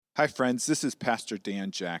Hi, friends. This is Pastor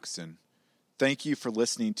Dan Jackson. Thank you for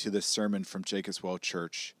listening to this sermon from Jacob's Well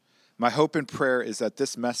Church. My hope and prayer is that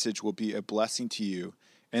this message will be a blessing to you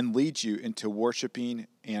and lead you into worshiping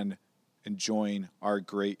and enjoying our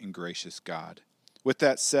great and gracious God. With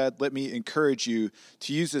that said, let me encourage you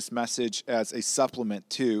to use this message as a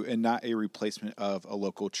supplement to and not a replacement of a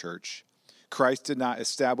local church. Christ did not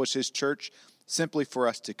establish his church simply for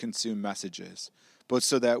us to consume messages, but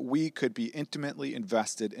so that we could be intimately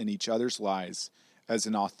invested in each other's lives as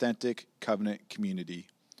an authentic covenant community.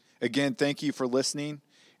 Again, thank you for listening,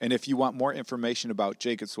 and if you want more information about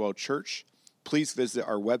Jacob's Well Church, please visit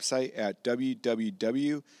our website at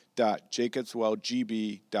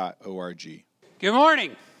www.jacobswellgb.org. Good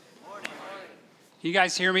morning. You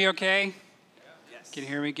guys hear me okay? Yes. Can you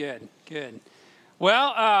hear me? Good.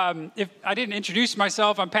 Well, if I didn't introduce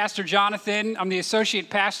myself, I'm Pastor Jonathan. I'm the associate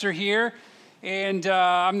pastor here. And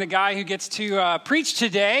I'm the guy who gets to preach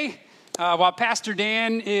today while Pastor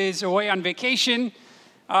Dan is away on vacation.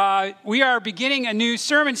 We are beginning a new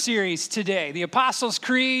sermon series today, the Apostles'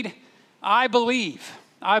 Creed, I believe.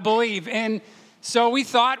 And so we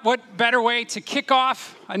thought, what better way to kick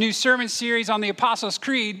off a new sermon series on the Apostles'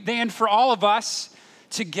 Creed than for all of us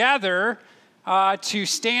together to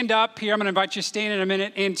stand up here. I'm going to invite you to stand in a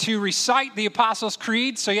minute and to recite the Apostles'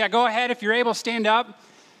 Creed. So yeah, go ahead if you're able, stand up.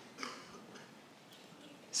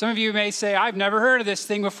 Some of you may say, I've never heard of this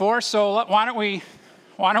thing before, so why don't we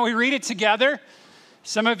read it together?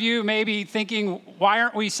 Some of you may be thinking, why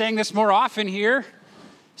aren't we saying this more often here?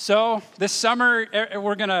 So this summer,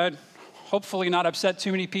 we're going to hopefully not upset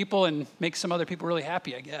too many people and make some other people really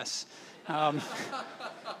happy, I guess. But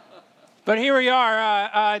here we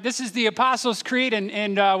are. This is the Apostles' Creed,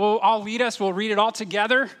 and I'll lead us. We'll read it all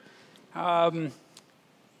together.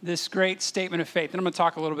 This great statement of faith, and I'm going to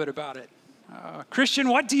talk a little bit about it. Christian,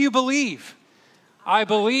 what do you believe? I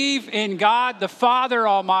believe in God, the Father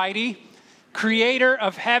Almighty, creator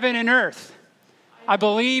of heaven and earth. I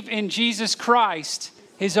believe in Jesus Christ,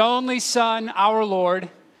 his only Son, our Lord,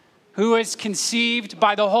 who was conceived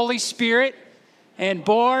by the Holy Spirit and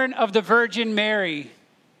born of the Virgin Mary.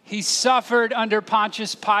 He suffered under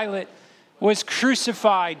Pontius Pilate, was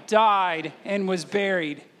crucified, died, and was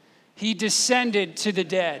buried. He descended to the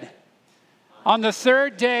dead. On the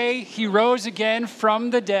third day, he rose again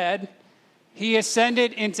from the dead. He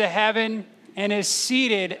ascended into heaven and is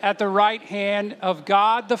seated at the right hand of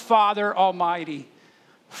God the Father Almighty.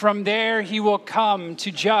 From there, he will come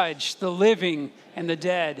to judge the living and the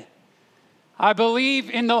dead. I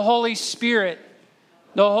believe in the Holy Spirit,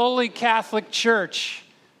 the Holy Catholic Church,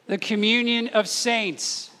 the communion of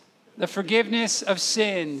saints, the forgiveness of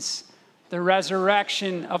sins, the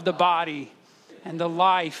resurrection of the body, and the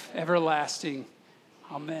life everlasting.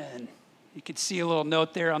 Amen. You can see a little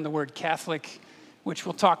note there on the word Catholic, which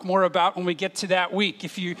we'll talk more about when we get to that week.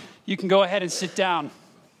 If you can go ahead and sit down.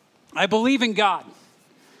 I believe in God.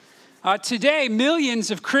 Today, millions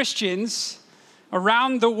of Christians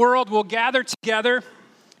around the world will gather together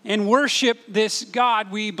and worship this God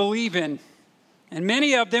we believe in. And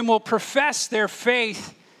many of them will profess their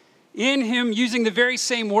faith in him using the very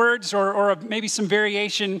same words or maybe some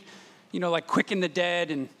variation, like quicken the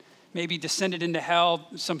dead and maybe descended into hell,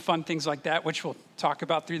 some fun things like that, which we'll talk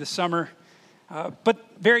about through the summer. But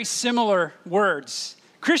very similar words.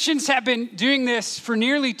 Christians have been doing this for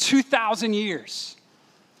nearly 2,000 years.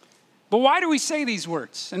 But why do we say these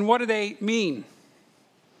words, and what do they mean?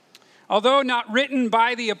 Although not written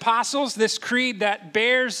by the apostles, this creed that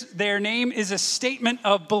bears their name is a statement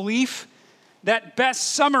of belief that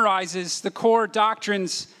best summarizes the core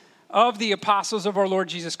doctrines of the apostles of our Lord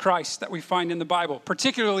Jesus Christ that we find in the Bible,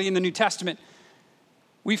 particularly in the New Testament.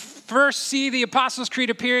 We first see the Apostles' Creed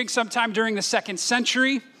appearing sometime during the 2nd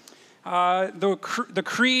century. The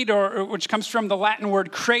creed, which comes from the Latin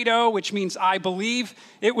word credo, which means I believe,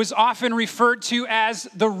 it was often referred to as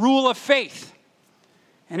the rule of faith.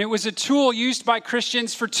 And it was a tool used by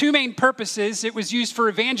Christians for two main purposes. It was used for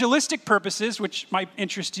evangelistic purposes, which might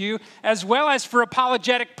interest you, as well as for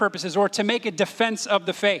apologetic purposes, or to make a defense of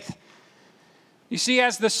the faith. You see,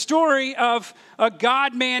 as the story of a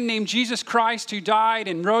God-man named Jesus Christ who died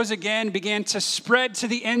and rose again began to spread to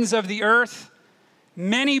the ends of the earth,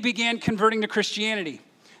 many began converting to Christianity.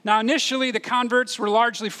 Now, initially, the converts were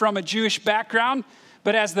largely from a Jewish background,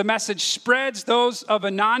 but as the message spreads, those of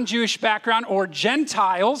a non-Jewish background or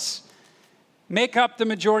Gentiles make up the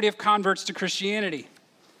majority of converts to Christianity.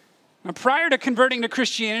 Now, prior to converting to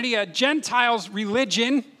Christianity, a Gentile's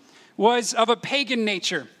religion was of a pagan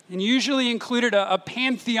nature and usually included a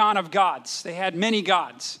pantheon of gods. They had many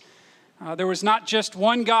gods. There was not just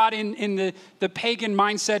one God in the pagan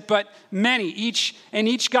mindset, but many. Each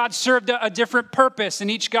God served a different purpose,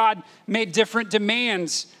 and each God made different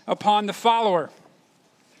demands upon the follower.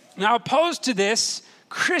 Now, opposed to this,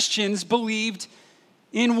 Christians believed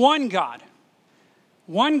in one God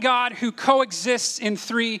who coexists in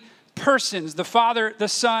three persons, the Father, the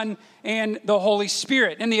Son, and the Holy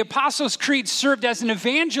Spirit. And the Apostles' Creed served as an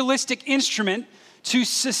evangelistic instrument to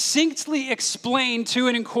succinctly explain to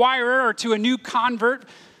an inquirer or to a new convert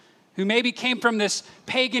who maybe came from this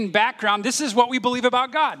pagan background, this is what we believe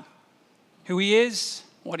about God, who he is,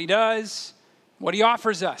 what he does, what he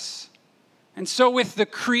offers us. And so with the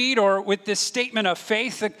creed, or with this statement of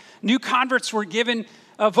faith, the new converts were given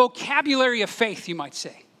a vocabulary of faith, you might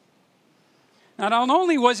say. Not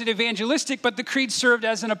only was it evangelistic, but the creed served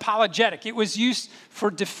as an apologetic. It was used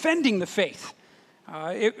for defending the faith.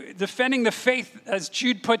 Defending the faith, as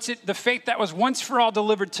Jude puts it, the faith that was once for all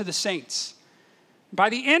delivered to the saints. By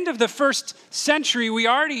the end of the first century, we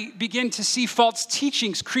already begin to see false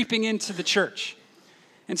teachings creeping into the church.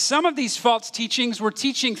 And some of these false teachings were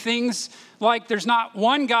teaching things like there's not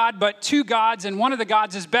one God, but two gods, and one of the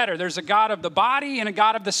gods is better. There's a God of the body and a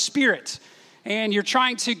God of the spirit. And you're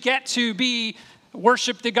trying to get to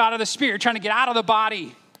worship the God of the spirit. You're trying to get out of the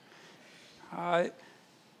body.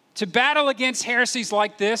 To battle against heresies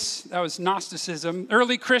like this, that was Gnosticism,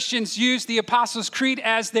 early Christians used the Apostles' Creed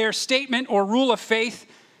as their statement or rule of faith,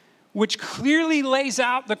 which clearly lays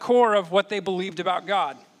out the core of what they believed about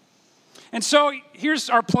God. And so here's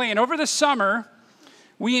our plan. Over the summer,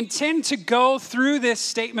 we intend to go through this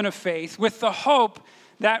statement of faith with the hope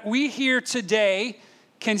that we here today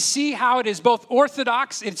can see how it is both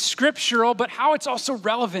orthodox, it's scriptural, but how it's also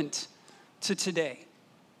relevant to today.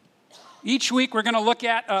 Each week, we're going to look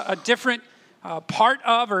at a different part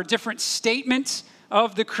of or a different statement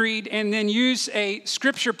of the creed, and then use a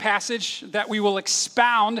scripture passage that we will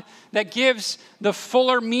expound that gives the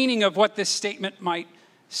fuller meaning of what this statement might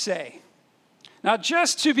say. Now,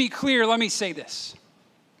 just to be clear, let me say this.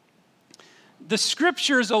 The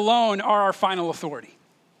scriptures alone are our final authority,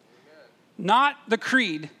 not the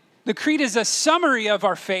creed. The creed is a summary of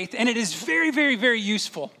our faith, and it is very, very, very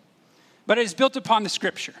useful, but it is built upon the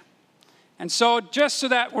scripture. And so just so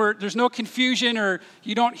that there's no confusion, or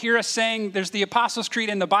you don't hear us saying there's the Apostles' Creed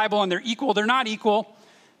and the Bible and they're equal, they're not equal.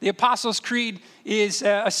 The Apostles' Creed is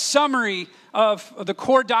a summary of the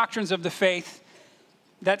core doctrines of the faith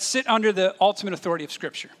that sit under the ultimate authority of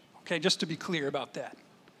Scripture. Okay, just to be clear about that.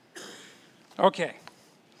 Okay,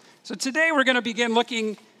 so today we're going to begin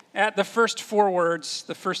looking at the first four words,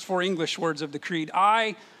 the first four English words of the Creed.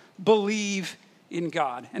 I believe in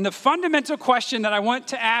God. And the fundamental question that I want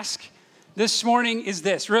to ask this morning is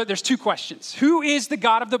this. There's two questions. Who is the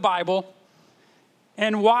God of the Bible,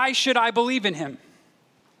 and why should I believe in him?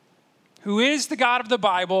 Who is the God of the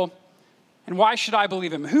Bible, and why should I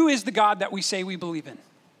believe him? Who is the God that we say we believe in?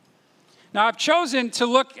 Now, I've chosen to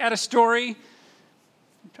look at a story.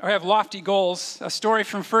 I have lofty goals. A story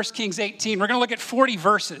from 1 Kings 18. We're going to look at 40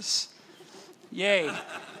 verses. Yay.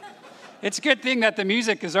 It's a good thing that the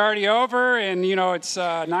music is already over, and, it's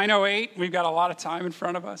 9:08. We've got a lot of time in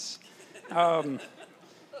front of us. I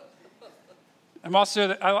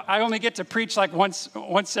only get to preach like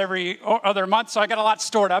once every other month, so I got a lot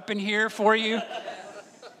stored up in here for you.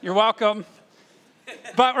 You're welcome.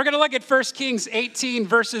 But we're going to look at 1 Kings 18,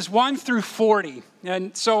 verses 1 through 40.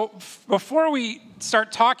 And so before we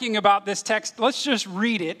start talking about this text, let's just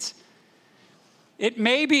read it. It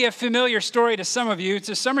may be a familiar story to some of you.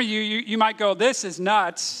 To some of you might go, this is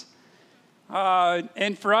nuts.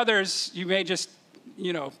 And for others, you may just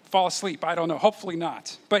fall asleep. I don't know. Hopefully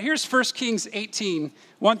not. But here's 1 Kings 18,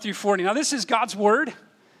 1 through 40. Now, this is God's word,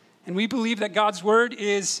 and we believe that God's word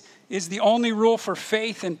is the only rule for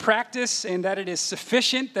faith and practice, and that it is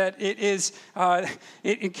sufficient, that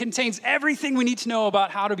it contains everything we need to know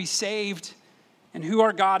about how to be saved and who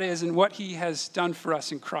our God is and what he has done for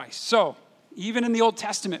us in Christ. So, even in the Old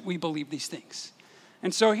Testament, we believe these things.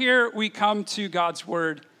 And so here we come to God's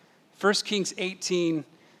word, 1 Kings 18,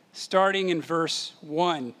 starting in verse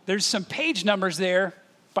 1. There's some page numbers there,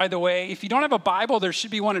 by the way. If you don't have a Bible, there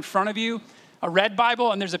should be one in front of you, a red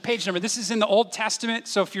Bible, and there's a page number. This is in the Old Testament,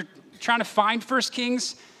 so if you're trying to find 1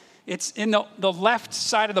 Kings, it's in the left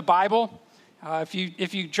side of the Bible.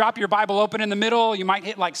 If you drop your Bible open in the middle, you might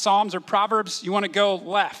hit like Psalms or Proverbs. You want to go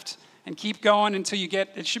left and keep going until you get,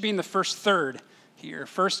 it should be in the first third here.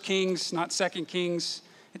 1 Kings, not 2 Kings.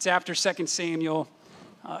 It's after 2 Samuel,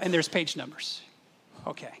 and there's page numbers.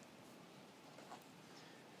 Okay.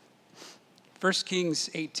 1 Kings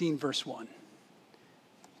 18, verse 1.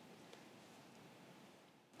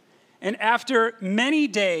 And after many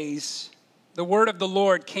days, the word of the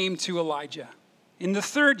Lord came to Elijah in the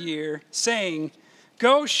 3rd year, saying,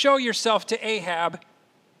 "Go show yourself to Ahab,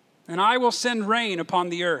 and I will send rain upon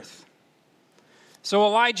the earth." So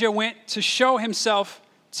Elijah went to show himself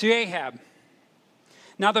to Ahab.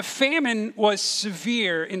 Now the famine was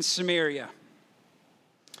severe in Samaria.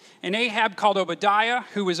 And Ahab called Obadiah,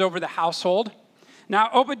 who was over the household. Now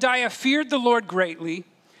Obadiah feared the Lord greatly.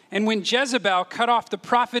 And when Jezebel cut off the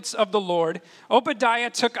prophets of the Lord, Obadiah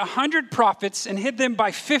took 100 prophets and hid them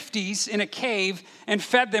by 50s in a cave and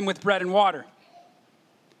fed them with bread and water.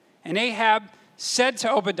 And Ahab said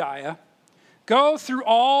to Obadiah, Go through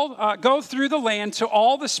the land to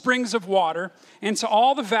all the springs of water and to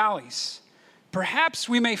all the valleys. Perhaps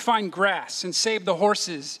we may find grass and save the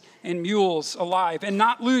horses and mules alive and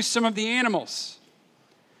not lose some of the animals."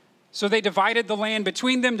 So they divided the land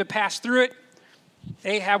between them to pass through it.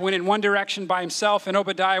 Ahab went in one direction by himself, and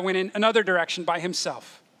Obadiah went in another direction by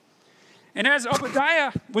himself. And as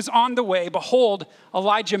Obadiah was on the way, behold,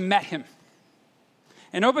 Elijah met him.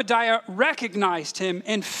 And Obadiah recognized him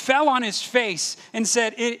and fell on his face and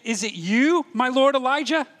said, "Is it you, my lord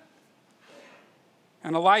Elijah?"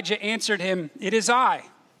 And Elijah answered him, "It is I.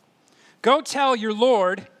 Go tell your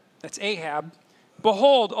lord," that's Ahab,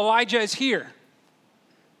 "behold, Elijah is here."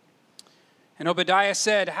 And Obadiah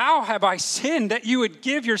said, "How have I sinned that you would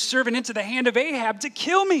give your servant into the hand of Ahab to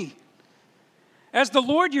kill me? As the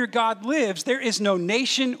Lord your God lives, there is no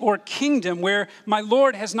nation or kingdom where my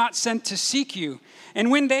Lord has not sent to seek you.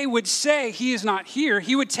 And when they would say he is not here,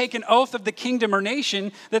 he would take an oath of the kingdom or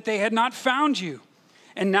nation that they had not found you.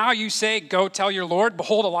 And now you say, Go tell your Lord,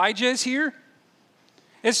 behold, Elijah is here.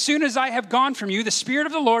 As soon as I have gone from you, the Spirit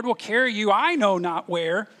of the Lord will carry you, I know not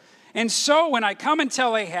where. And so when I come and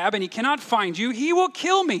tell Ahab and he cannot find you, he will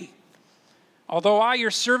kill me. Although I,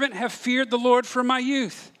 your servant, have feared the Lord from my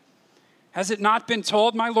youth. Has it not been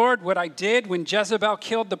told, my Lord, what I did when Jezebel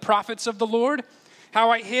killed the prophets of the Lord? How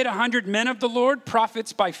I hid 100 men of the Lord,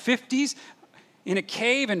 prophets by 50s, in a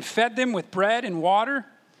cave and fed them with bread and water?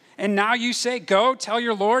 And now you say, Go, tell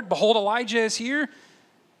your Lord, behold, Elijah is here,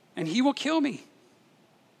 and he will kill me.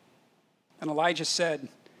 And Elijah said,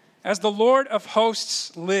 As the Lord of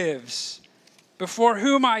hosts lives, before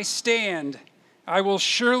whom I stand, I will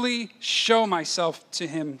surely show myself to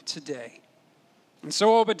him today. And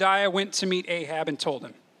so Obadiah went to meet Ahab and told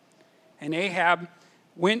him. And Ahab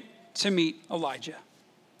went to meet Elijah.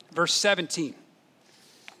 Verse 17.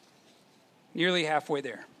 Nearly halfway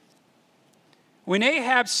there. When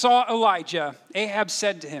Ahab saw Elijah, Ahab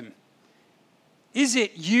said to him, Is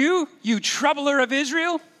it you, you troubler of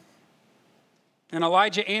Israel? And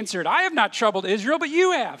Elijah answered, I have not troubled Israel, but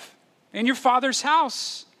you have, and your father's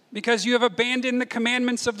house, because you have abandoned the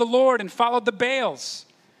commandments of the Lord and followed the Baals.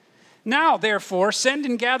 Now, therefore, send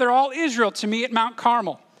and gather all Israel to me at Mount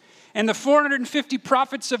Carmel, and the 450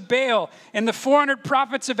 prophets of Baal, and the 400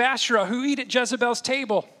 prophets of Asherah who eat at Jezebel's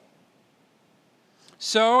table.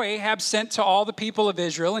 So Ahab sent to all the people of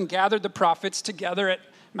Israel and gathered the prophets together at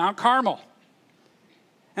Mount Carmel.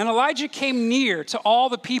 And Elijah came near to all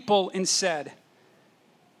the people and said,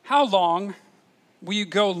 How long will you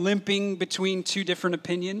go limping between two different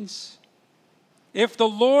opinions? If the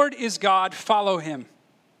Lord is God, follow him.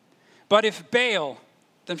 But if Baal,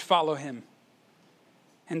 then follow him.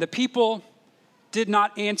 And the people did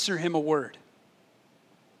not answer him a word.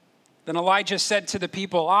 Then Elijah said to the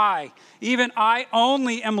people, even I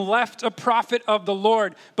only am left a prophet of the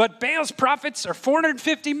Lord, but Baal's prophets are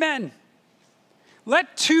 450 men.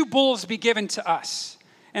 Let 2 bulls be given to us,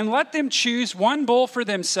 and let them choose 1 bull for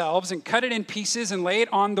themselves and cut it in pieces and lay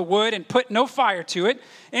it on the wood and put no fire to it.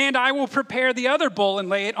 And I will prepare the other bull and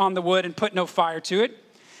lay it on the wood and put no fire to it.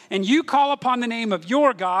 And you call upon the name of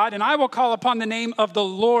your God, and I will call upon the name of the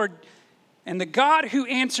Lord. And the God who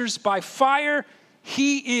answers by fire,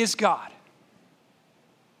 he is God.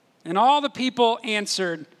 And all the people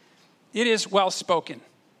answered, It is well spoken.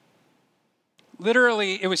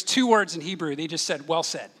 Literally, it was 2 words in Hebrew. They just said, well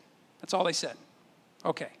said. That's all they said.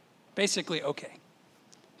 Okay. Basically, okay.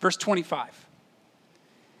 Verse 25.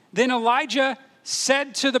 Then Elijah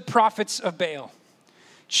said to the prophets of Baal,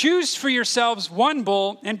 Choose for yourselves 1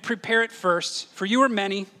 bull and prepare it first, for you are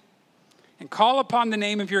many, and call upon the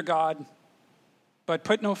name of your God, but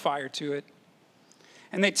put no fire to it.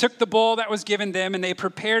 And they took the bull that was given them, and they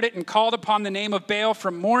prepared it and called upon the name of Baal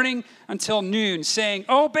from morning until noon, saying,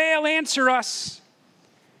 O Baal, answer us.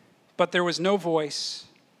 But there was no voice,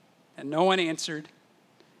 and no one answered.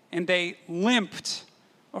 And they limped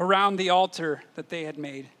around the altar that they had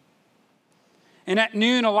made. And at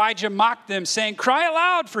noon Elijah mocked them, saying, Cry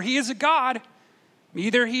aloud, for he is a god.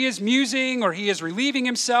 Either he is musing, or he is relieving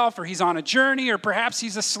himself, or he's on a journey, or perhaps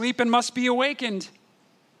he's asleep and must be awakened.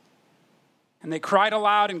 And they cried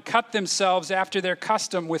aloud and cut themselves after their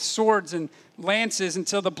custom with swords and lances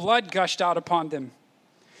until the blood gushed out upon them.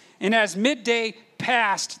 And as midday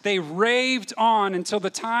passed, they raved on until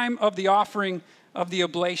the time of the offering of the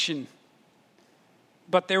oblation.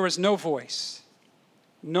 But there was no voice.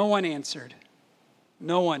 No one answered.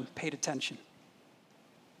 No one paid attention.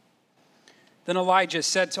 Then Elijah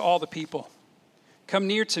said to all the people, "Come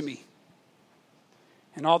near to me."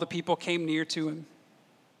 And all the people came near to him.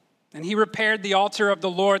 And he repaired the altar of the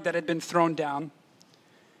Lord that had been thrown down.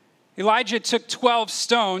 Elijah took 12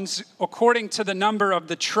 stones, according to the number of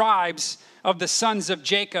the tribes of the sons of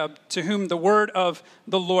Jacob, to whom the word of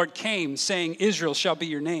the Lord came, saying, "Israel shall be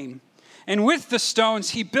your name." And with the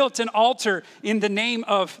stones he built an altar in the name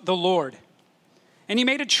of the Lord. And he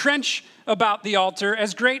made a trench about the altar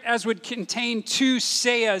as great as would contain 2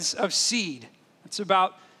 seahs of seed. That's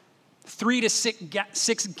about 3 to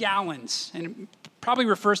 6 gallons. And it probably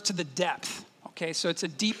refers to the depth. Okay, so it's a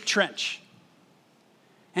deep trench.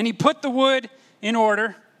 And he put the wood in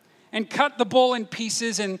order and cut the bull in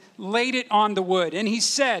pieces and laid it on the wood. And he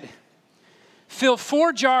said, "Fill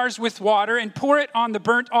 4 jars with water and pour it on the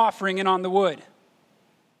burnt offering and on the wood."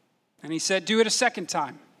 And he said, "Do it a second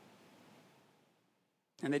time."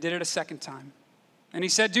 And they did it a second time. And he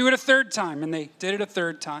said, "Do it a third time." And they did it a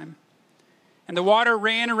third time. And the water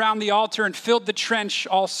ran around the altar and filled the trench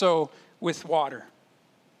also with water.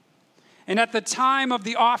 And at the time of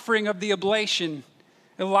the offering of the oblation,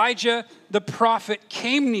 Elijah the prophet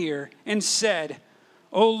came near and said,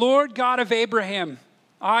 "O Lord God of Abraham,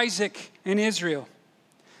 Isaac, and Israel,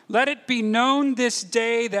 let it be known this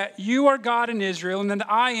day that you are God in Israel, and that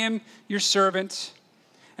I am your servant,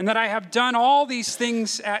 and that I have done all these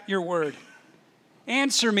things at your word.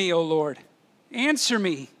 Answer me, O Lord, answer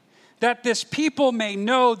me, that this people may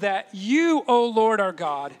know that you, O Lord, are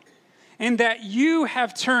God, and that you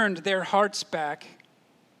have turned their hearts back."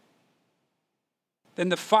 Then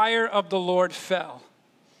the fire of the Lord fell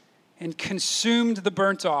and consumed the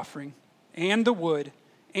burnt offering and the wood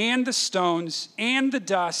and the stones and the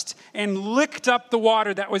dust and licked up the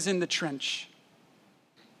water that was in the trench.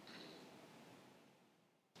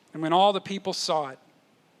 And when all the people saw it,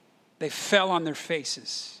 they fell on their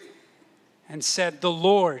faces and said, "The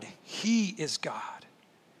Lord, he is God.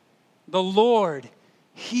 The Lord,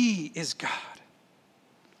 he is God."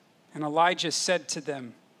 And Elijah said to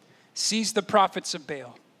them, "Seize the prophets of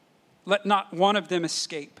Baal. Let not one of them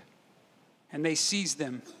escape." And they seized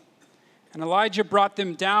them. And Elijah brought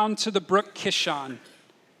them down to the brook Kishon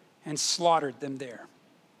and slaughtered them there.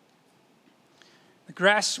 The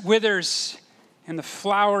grass withers and the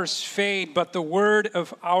flowers fade, but the word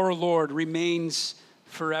of our Lord remains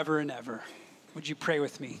forever and ever. Would you pray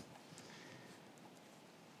with me?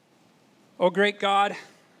 O great God,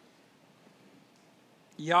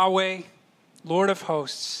 Yahweh, Lord of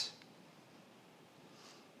hosts,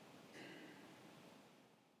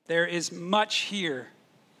 there is much here.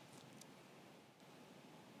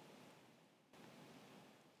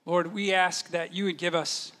 Lord, we ask that you would give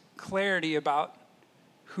us clarity about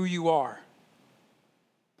who you are.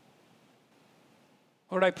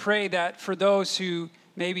 Lord, I pray that for those who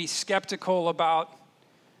may be skeptical about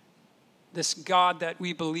this God that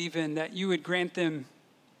we believe in, that you would grant them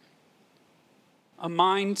a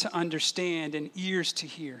mind to understand and ears to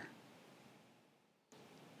hear.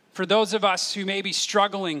 For those of us who may be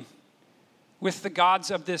struggling with the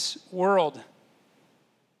gods of this world,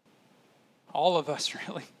 all of us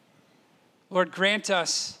really, Lord, grant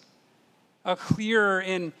us a clearer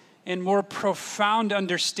and more profound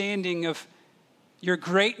understanding of your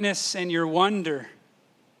greatness and your wonder.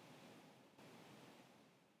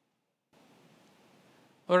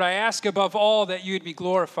 Lord, I ask above all that you would be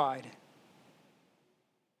glorified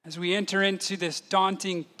as we enter into this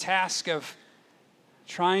daunting task of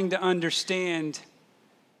trying to understand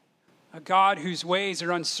a God whose ways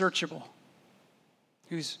are unsearchable,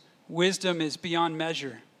 whose wisdom is beyond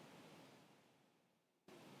measure.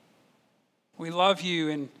 We love you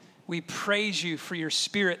and we praise you for your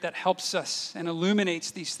Spirit that helps us and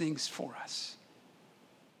illuminates these things for us.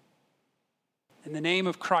 In the name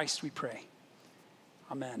of Christ we pray.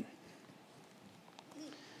 Amen.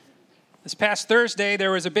 This past Thursday,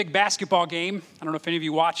 there was a big basketball game. I don't know if any of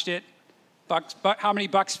you watched it. How many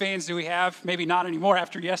Bucks fans do we have? Maybe not anymore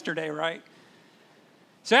after yesterday, right?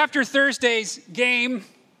 So after Thursday's game,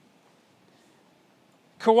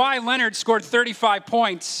 Kawhi Leonard scored 35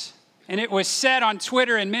 points, and it was said on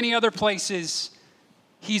Twitter and many other places,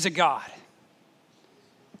 he's a god.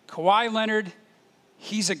 Kawhi Leonard,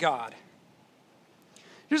 he's a god.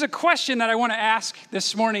 There's a question that I want to ask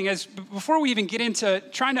this morning before we even get into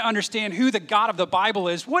trying to understand who the God of the Bible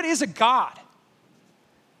is. What is a God?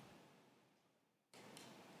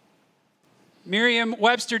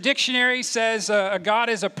 Merriam-Webster Dictionary says a God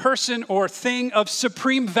is a person or thing of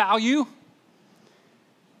supreme value.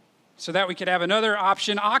 So that we could have another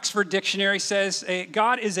option. Oxford Dictionary says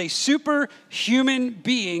God is a superhuman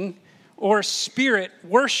being or spirit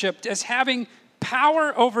worshipped as having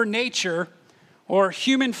power over nature or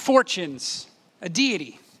human fortunes, a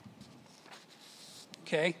deity.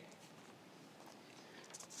 Okay.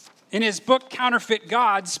 In his book, Counterfeit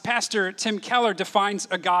Gods, Pastor Tim Keller defines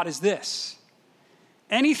a God as this: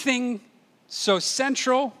 anything so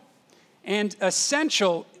central and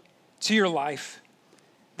essential to your life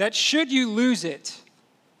that should you lose it,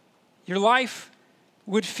 your life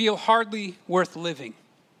would feel hardly worth living.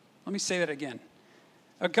 Let me say that again.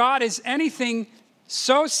 A God is anything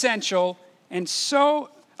so essential and so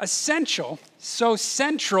essential, so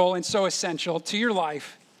central and so essential to your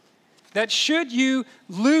life that should you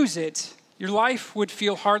lose it, your life would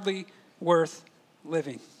feel hardly worth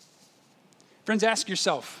living. Friends, ask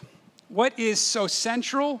yourself, what is so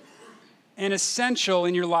central and essential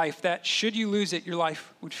in your life that should you lose it, your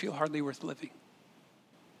life would feel hardly worth living?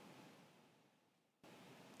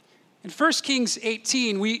 In 1 Kings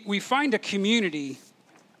 18, we find a community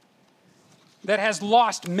that has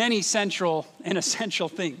lost many central and essential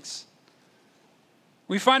things.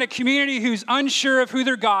 We find a community who's unsure of who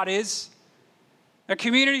their God is, a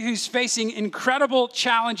community who's facing incredible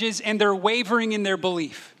challenges and they're wavering in their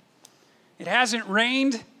belief. It hasn't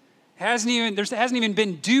rained, there hasn't even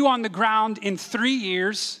been dew on the ground in 3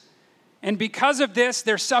 years, and because of this,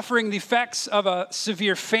 they're suffering the effects of a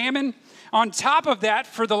severe famine. On top of that,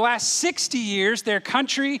 for the last 60 years, their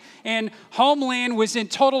country and homeland was in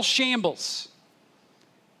total shambles.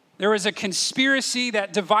 There was a conspiracy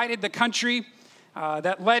that divided the country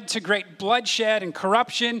that led to great bloodshed and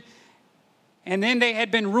corruption. And then they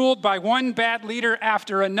had been ruled by one bad leader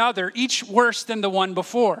after another, each worse than the one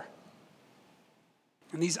before.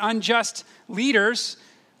 And these unjust leaders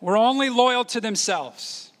were only loyal to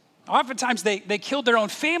themselves. Oftentimes they killed their own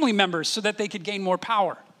family members so that they could gain more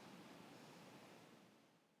power.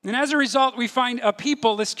 And as a result, we find a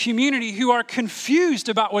people, this community, who are confused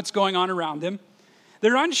about what's going on around them.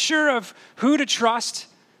 They're unsure of who to trust,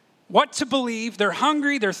 what to believe. They're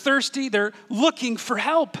hungry, they're thirsty, they're looking for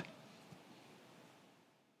help.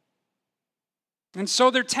 And so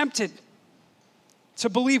they're tempted to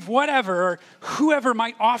believe whatever or whoever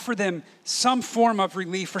might offer them some form of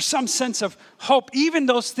relief or some sense of hope, even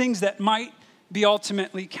those things that might be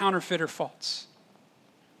ultimately counterfeit or false.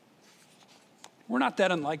 We're not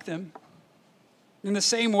that unlike them. In the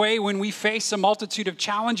same way, when we face a multitude of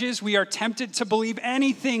challenges, we are tempted to believe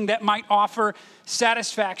anything that might offer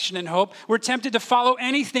satisfaction and hope. We're tempted to follow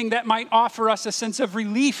anything that might offer us a sense of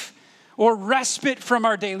relief or respite from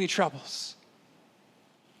our daily troubles.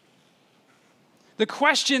 The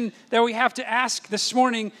question that we have to ask this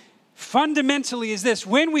morning fundamentally is this: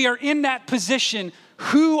 when we are in that position,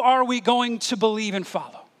 who are we going to believe and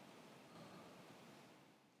follow?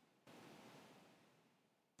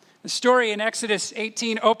 The story in Exodus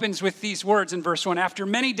 18 opens with these words in verse 1. After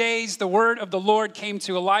many days, the word of the Lord came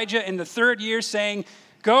to Elijah in the 3rd year, saying,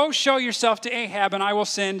 "Go show yourself to Ahab, and I will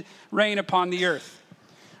send rain upon the earth."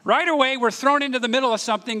 Right away, we're thrown into the middle of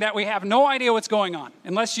something that we have no idea what's going on,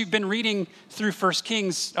 unless you've been reading through 1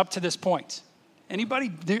 Kings up to this point.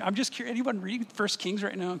 Anybody? I'm just curious. Anyone reading 1 Kings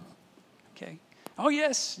right now? Okay. Oh,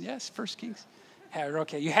 yes, 1 Kings.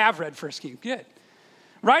 Okay, you have read 1 Kings. Good.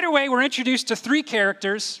 Right away, we're introduced to 3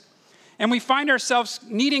 characters, and we find ourselves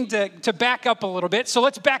needing to back up a little bit. So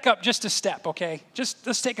let's back up just a step, okay?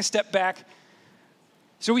 Let's take a step back.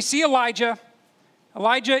 So we see Elijah.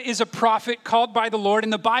 Elijah is a prophet called by the Lord.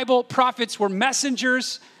 In the Bible, prophets were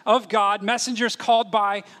messengers of God, messengers called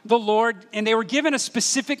by the Lord, and they were given a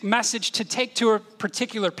specific message to take to a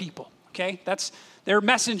particular people, okay? They're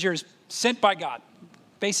messengers sent by God,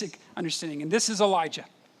 basic understanding. And this is Elijah.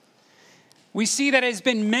 We see that it has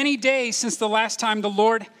been many days since the last time the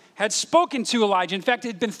Lord had spoken to Elijah. In fact, it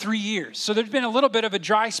had been 3 years. So there's been a little bit of a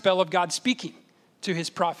dry spell of God speaking to his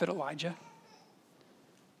prophet Elijah.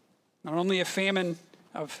 Not only a famine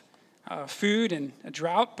of food and a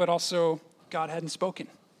drought, but also God hadn't spoken.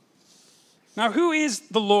 Now, who is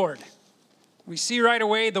the Lord? We see right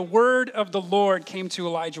away the word of the Lord came to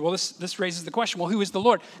Elijah. Well, this raises the question, well, who is the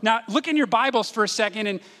Lord? Now, look in your Bibles for a second,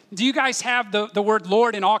 and do you guys have the word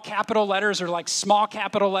Lord in all capital letters or like small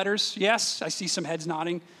capital letters? Yes, I see some heads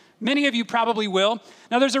nodding. Many of you probably will.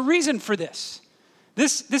 Now, there's a reason for this.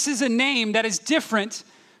 This is a name that is different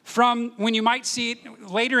from when you might see it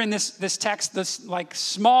later in this text, this like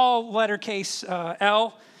small letter-case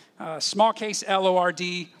L, small case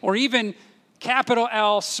L-O-R-D, or even capital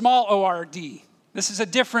L, small O-R-D. This is a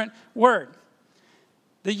different word.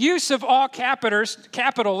 The use of all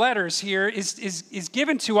capital letters here is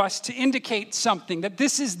given to us to indicate something, that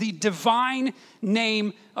this is the divine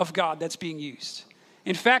name of God that's being used.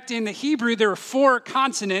 In fact, in the Hebrew, there are 4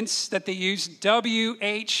 consonants that they use,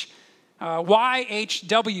 W-H,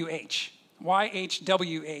 Y-H-W-H,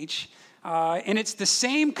 Y-H-W-H. And it's the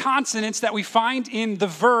same consonants that we find in the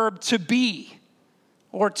verb to be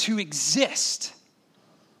or to exist.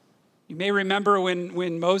 You may remember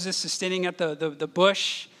when Moses is standing at the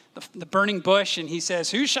bush, the burning bush, and he says,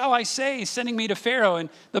 "Who shall I say is sending me to Pharaoh?" And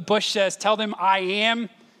the bush says, "Tell them I am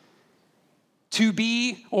to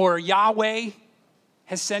be," or Yahweh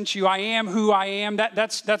has sent you. I am who I am.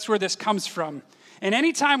 That's where this comes from. And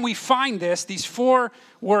anytime we find this, these four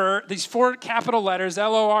capital letters,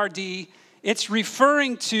 L-O-R-D, it's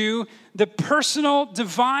referring to the personal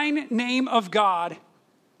divine name of God,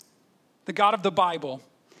 the God of the Bible.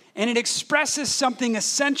 And it expresses something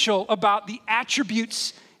essential about the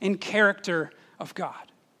attributes and character of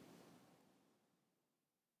God.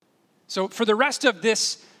 So for the rest of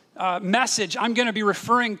this message, I'm going to be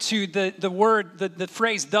referring to the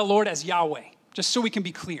phrase, the Lord, as Yahweh, just so we can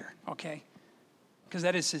be clear, okay? Because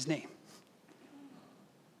that is his name.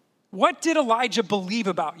 What did Elijah believe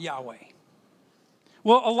about Yahweh?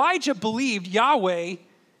 Well, Elijah believed Yahweh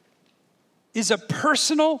is a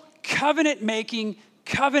personal, covenant-making,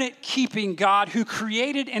 covenant-keeping God who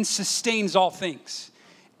created and sustains all things,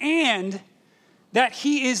 and that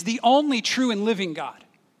he is the only true and living God.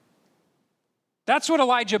 That's what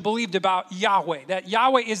Elijah believed about Yahweh, that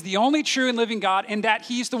Yahweh is the only true and living God, and that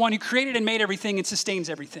he's the one who created and made everything and sustains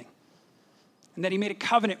everything, and that he made a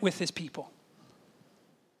covenant with his people.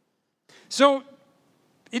 So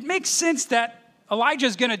it makes sense that Elijah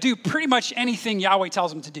is going to do pretty much anything Yahweh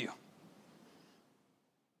tells him to do.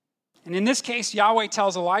 And in this case, Yahweh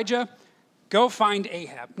tells Elijah, go find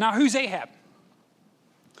Ahab. Now, who's Ahab?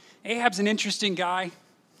 Ahab's an interesting guy.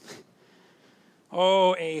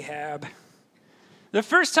 Oh, Ahab. The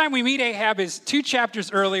first time we meet Ahab is 2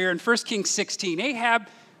 chapters earlier in 1 Kings 16. Ahab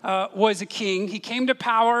was a king. He came to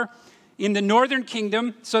power in the northern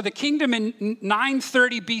kingdom. So the kingdom in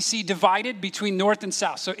 930 BC divided between north and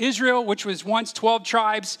south. So Israel, which was once 12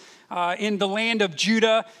 tribes in the land of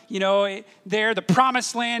Judah, there, the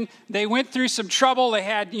promised land, they went through some trouble. They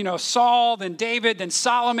had, Saul, then David, then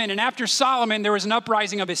Solomon. And after Solomon, there was an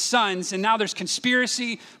uprising of his sons. And now there's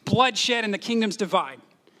conspiracy, bloodshed, and the kingdoms divide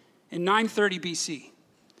in 930 BC.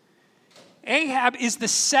 Ahab is the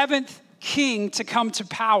 7th king to come to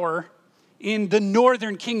power in the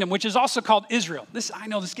northern kingdom, which is also called Israel. I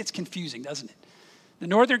know this gets confusing, doesn't it? The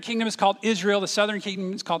northern kingdom is called Israel. The southern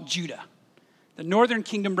kingdom is called Judah. The northern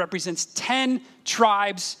kingdom represents 10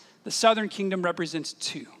 tribes. The southern kingdom represents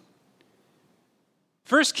 2.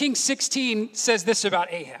 1 Kings 16 says this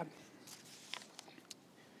about Ahab.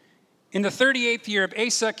 In the 38th year of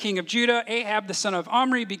Asa, king of Judah, Ahab, the son of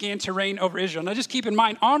Omri, began to reign over Israel. Now just keep in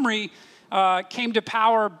mind, Omri came to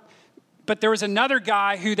power, but there was another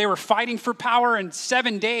guy who they were fighting for power, and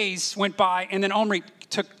 7 days went by, and then Omri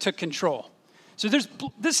took control. So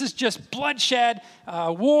this is just bloodshed,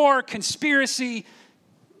 war, conspiracy,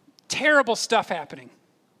 terrible stuff happening.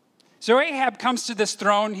 So Ahab comes to this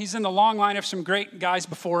throne. He's in the long line of some great guys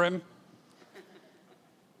before him.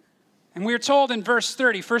 And we are told in verse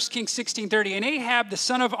 30, 1 Kings 16:30, and Ahab, the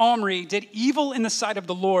son of Omri, did evil in the sight of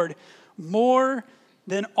the Lord more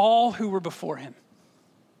than all who were before him.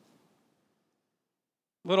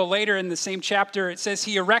 A little later in the same chapter, it says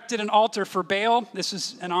he erected an altar for Baal. This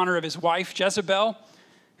is in honor of his wife, Jezebel,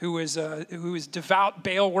 who was devout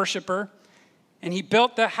Baal worshiper. And he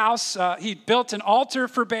built he built an altar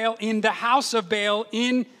for Baal in the house of Baal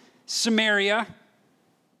in Samaria.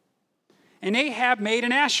 And Ahab made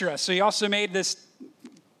an Asherah. So he also made this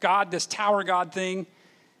tower god thing.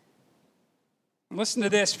 Listen to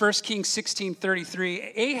this, 1 Kings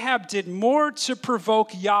 16:33. Ahab did more to provoke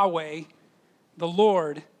Yahweh, the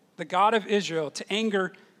Lord, the God of Israel, to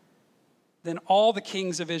anger than all the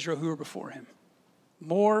kings of Israel who were before him.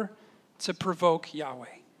 More to provoke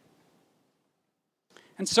Yahweh.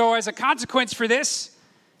 And so as a consequence for this,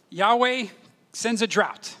 Yahweh sends a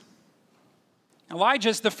drought.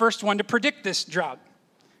 Elijah's the first one to predict this drought.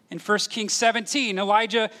 In 1 Kings 17,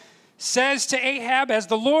 Elijah says to Ahab, as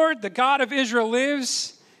the Lord, the God of Israel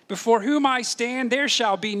lives, before whom I stand, there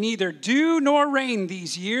shall be neither dew nor rain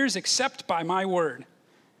these years except by my word.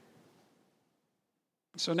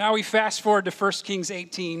 So now we fast forward to 1 Kings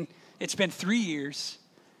 18. It's been 3 years.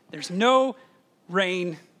 There's no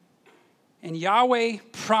rain, and Yahweh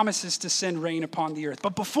promises to send rain upon the earth.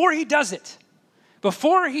 But before he does it,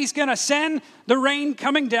 before he's going to send the rain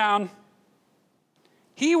coming down,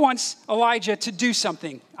 he wants Elijah to do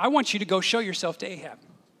something. I want you to go show yourself to Ahab.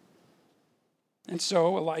 And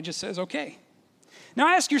so Elijah says, okay. Now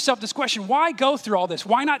ask yourself this question, why go through all this?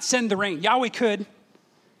 Why not send the rain? Yahweh could.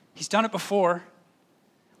 He's done it before.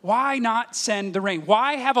 Why not send the rain?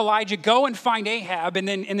 Why have Elijah go and find Ahab and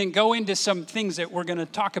then go into some things that we're going to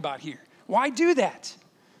talk about here? Why do that?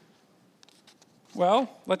 Well,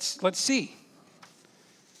 let's see.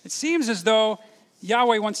 It seems as though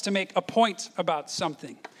Yahweh wants to make a point about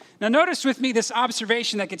something. Now notice with me this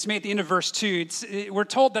observation that gets made at the end of verse 2. We're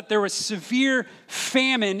told that there was severe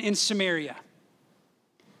famine in Samaria.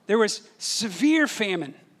 There was severe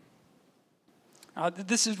famine.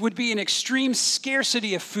 Would be an extreme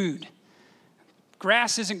scarcity of food.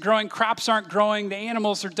 Grass isn't growing, crops aren't growing, the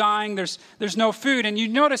animals are dying, there's no food. And you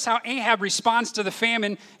notice how Ahab responds to the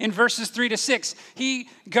famine in verses 3 to 6. He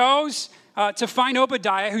goes to find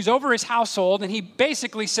Obadiah, who's over his household, and he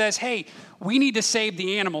basically says, hey, we need to save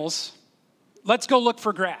the animals. Let's go look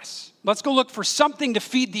for grass. Let's go look for something to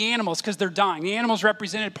feed the animals because they're dying. The animals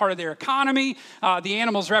represented part of their economy. The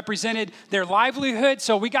animals represented their livelihood,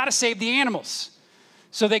 so we got to save the animals.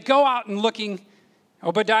 So they go out and looking.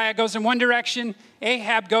 Obadiah goes in one direction.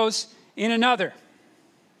 Ahab goes in another.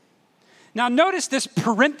 Now notice this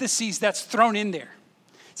parentheses that's thrown in there.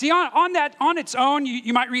 See, on its own,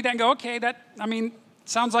 you might read that and go, okay,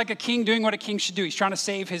 sounds like a king doing what a king should do. He's trying to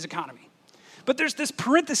save his economy. But there's this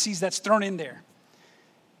parentheses that's thrown in there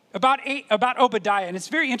about Obadiah, and it's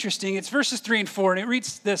very interesting. It's verses 3 and 4, and it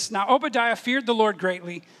reads this. Now Obadiah feared the Lord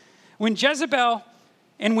greatly. When Jezebel,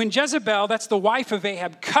 that's the wife of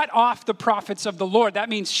Ahab, cut off the prophets of the Lord, that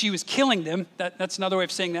means she was killing them. That's another way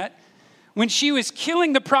of saying that. When she was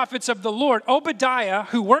killing the prophets of the Lord, Obadiah,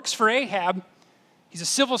 who works for Ahab, he's a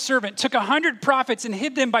civil servant, took 100 prophets and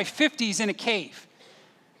hid them by 50s in a cave.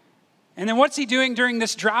 And then what's he doing during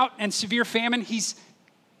this drought and severe famine? He's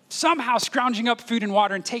somehow scrounging up food and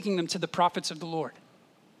water and taking them to the prophets of the Lord.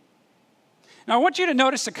 Now, I want you to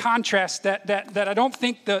notice a contrast that I don't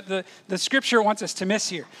think the scripture wants us to miss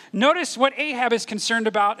here. Notice what Ahab is concerned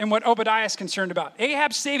about and what Obadiah is concerned about.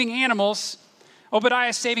 Ahab's saving animals, Obadiah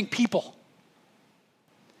is saving people.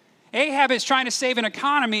 Ahab is trying to save an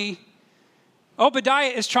economy. Obadiah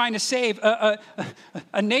is trying to save a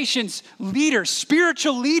nation's leaders,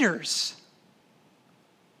 spiritual leaders.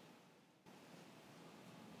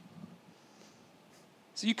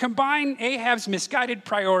 So you combine Ahab's misguided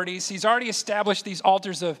priorities. He's already established these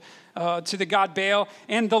altars to the god Baal,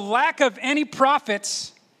 and the lack of any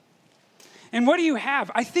prophets. And what do you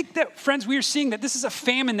have? I think that, friends, we are seeing that this is a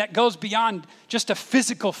famine that goes beyond just a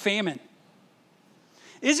physical famine.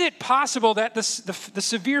 Is it possible that the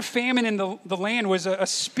severe famine in the land was a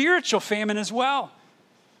spiritual famine as well?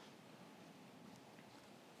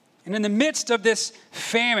 And in the midst of this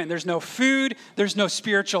famine, there's no food, there's no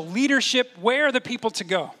spiritual leadership. Where are the people to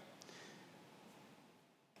go?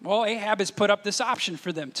 Well, Ahab has put up this option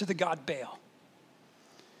for them, to the god Baal.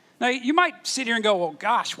 Now, you might sit here and go, well,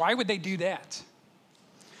 gosh, why would they do that?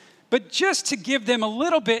 But just to give them a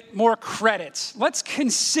little bit more credit, let's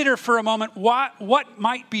consider for a moment what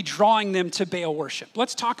might be drawing them to Baal worship.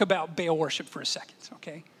 Let's talk about Baal worship for a second,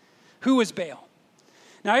 okay? Who was Baal?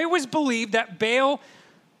 Now, it was believed that Baal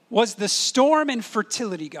was the storm and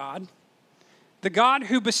fertility god, the god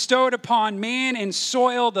who bestowed upon man and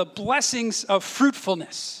soil the blessings of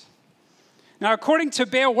fruitfulness. Now, according to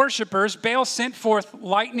Baal worshipers, Baal sent forth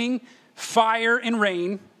lightning, fire, and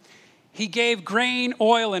rain. He gave grain,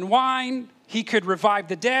 oil, and wine. He could revive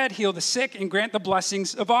the dead, heal the sick, and grant the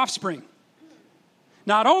blessings of offspring.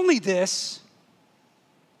 Not only this,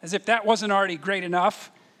 as if that wasn't already great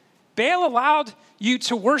enough, Baal allowed you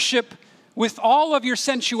to worship with all of your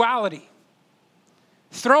sensuality.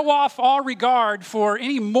 Throw off all regard for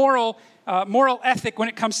any moral ethic when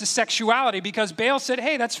it comes to sexuality, because Baal said,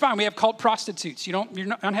 hey, that's fine. We have cult prostitutes. You're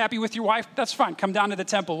not unhappy with your wife? That's fine. Come down to the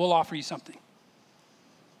temple. We'll offer you something.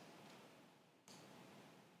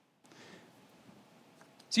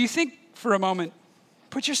 So you think for a moment,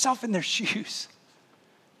 put yourself in their shoes.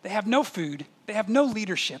 They have no food. They have no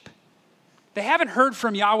leadership. They haven't heard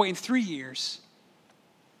from Yahweh in 3 years.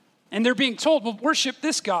 And they're being told, well, worship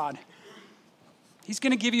this God. He's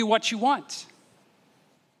going to give you what you want.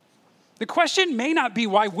 The question may not be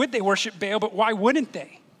why would they worship Baal, but why wouldn't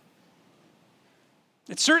they?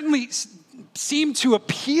 It certainly seemed to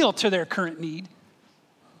appeal to their current need.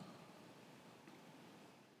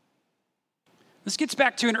 This gets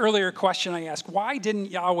back to an earlier question I asked. Why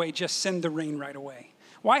didn't Yahweh just send the rain right away?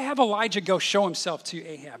 Why have Elijah go show himself to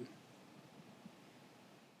Ahab?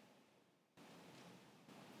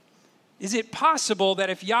 Is it possible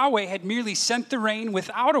that if Yahweh had merely sent the rain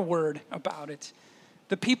without a word about it,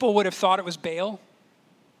 the people would have thought it was Baal?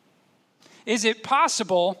 Is it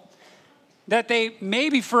possible that they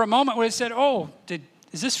maybe for a moment would have said,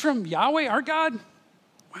 is this from Yahweh, our God?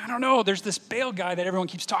 I don't know. There's this Baal guy that everyone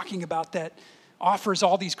keeps talking about that offers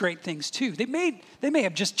all these great things too. They may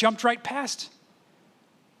have just jumped right past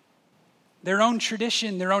their own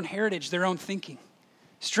tradition, their own heritage, their own thinking,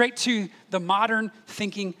 straight to the modern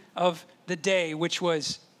thinking of the day, which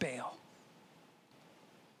was Baal.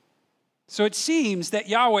 So it seems that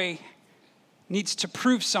Yahweh needs to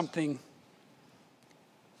prove something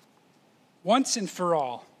once and for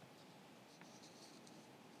all.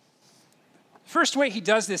 First way he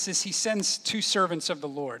does this is he sends two servants of the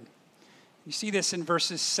Lord. You see this in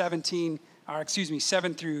verses 7 through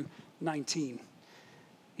 19.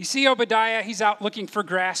 You see Obadiah, he's out looking for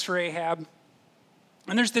grass for Ahab.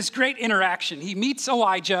 And there's this great interaction. He meets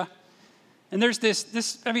Elijah, and there's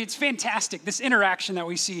it's fantastic, this interaction that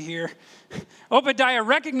we see here. Obadiah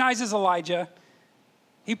recognizes Elijah.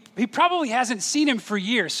 He probably hasn't seen him for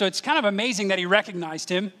years, so it's kind of amazing that he recognized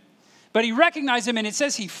him. But he recognized him, and it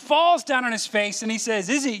says he falls down on his face, and he says,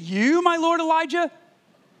 "Is it you, my Lord Elijah?"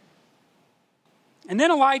 And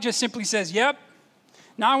then Elijah simply says, "Yep.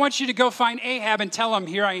 Now I want you to go find Ahab and tell him,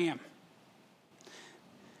 here I am."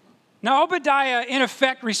 Now Obadiah, in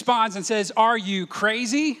effect, responds and says, "Are you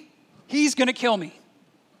crazy? He's going to kill me."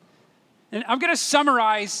 And I'm going to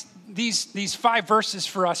summarize these 5 verses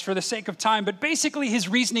for us for the sake of time, but basically his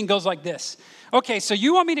reasoning goes like this. Okay, so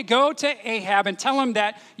you want me to go to Ahab and tell him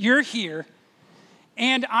that you're here,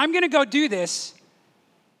 and I'm going to go do this,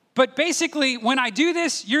 but basically when I do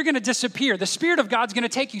this, you're going to disappear. The Spirit of God's going to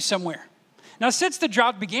take you somewhere. Now, since the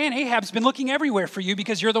drought began, Ahab's been looking everywhere for you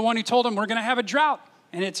because you're the one who told him we're going to have a drought,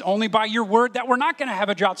 and it's only by your word that we're not going to have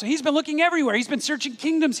a drought. So he's been looking everywhere. He's been searching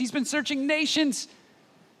kingdoms. He's been searching nations.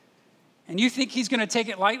 And you think he's going to take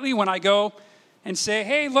it lightly when I go and say,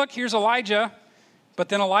 "Hey, look, here's Elijah." But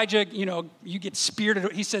then Elijah, you get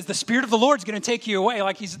spirited. He says, "The Spirit of the Lord's going to take you away,"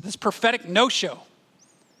 like he's this prophetic no-show.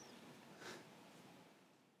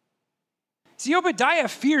 See, Obadiah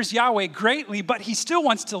fears Yahweh greatly, but he still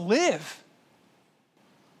wants to live.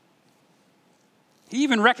 He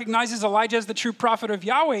even recognizes Elijah as the true prophet of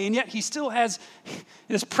Yahweh, and yet he still has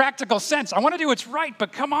this practical sense. I want to do what's right,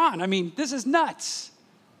 but come on. This is nuts.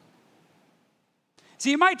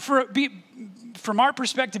 See, it might, from our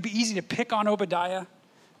perspective, be easy to pick on Obadiah.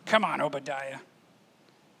 Come on, Obadiah.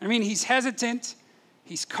 He's hesitant.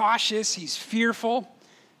 He's cautious. He's fearful.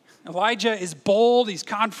 Elijah is bold. He's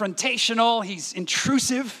confrontational. He's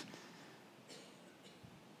intrusive.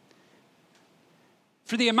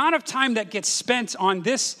 For the amount of time that gets spent on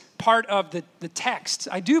this part of the text,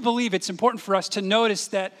 I do believe it's important for us to notice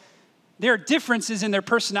that there are differences in their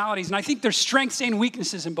personalities, and I think there's strengths and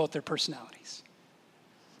weaknesses in both their personalities.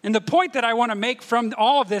 And the point that I want to make from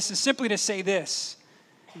all of this is simply to say this.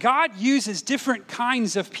 God uses different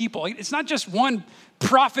kinds of people. It's not just one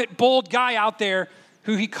prophet, bold guy out there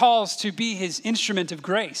who he calls to be his instrument of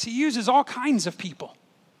grace. He uses all kinds of people.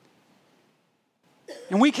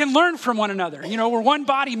 And we can learn from one another. We're one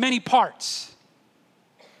body, many parts.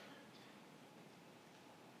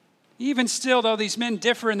 Even still, though, these men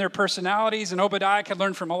differ in their personalities, and Obadiah could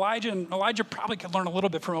learn from Elijah, and Elijah probably could learn a little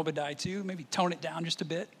bit from Obadiah too, maybe tone it down just a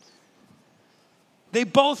bit. They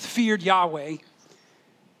both feared Yahweh.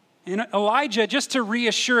 And Elijah, just to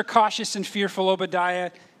reassure cautious and fearful Obadiah,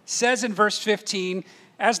 says in verse 15,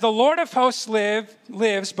 "As the Lord of hosts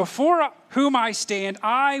lives, before whom I stand,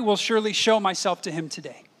 I will surely show myself to him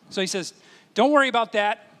today." So he says, don't worry about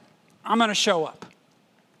that. I'm going to show up.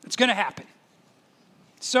 It's going to happen.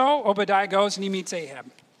 So Obadiah goes and he meets Ahab.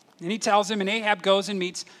 And he tells him, and Ahab goes and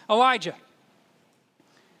meets Elijah.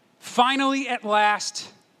 Finally, at last,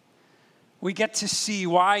 we get to see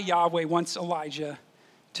why Yahweh wants Elijah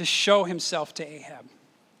to show himself to Ahab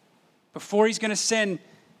before he's going to send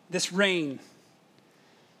this rain.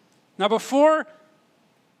 Now, before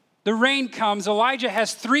the rain comes, Elijah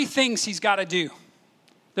has 3 things he's got to do.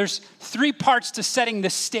 There's 3 parts to setting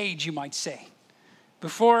the stage, you might say,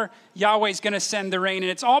 before Yahweh's going to send the rain. And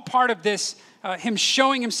it's all part of this, him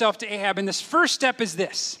showing himself to Ahab. And this first step is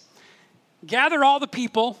this: gather all the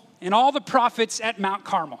people and all the prophets at Mount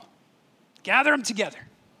Carmel. Gather them together.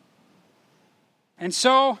 And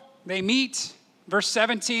so they meet. Verse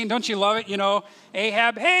 17, don't you love it?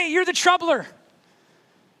 Ahab, "Hey, you're the troubler."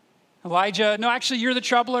 Elijah, "No, actually, you're the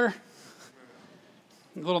troubler."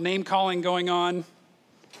 A little name calling going on.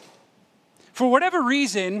 For whatever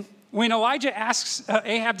reason, when Elijah asks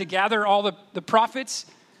Ahab to gather all the prophets,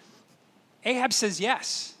 Ahab says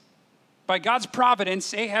yes. By God's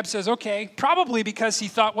providence, Ahab says, okay, probably because he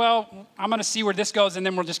thought, well, I'm going to see where this goes, and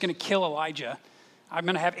then we're just going to kill Elijah. I'm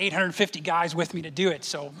going to have 850 guys with me to do it,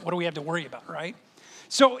 so what do we have to worry about, right?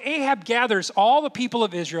 So Ahab gathers all the people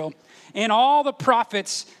of Israel and all the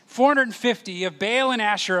prophets, 450 of Baal and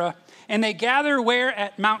Asherah, and they gather where?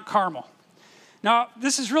 At Mount Carmel. Now,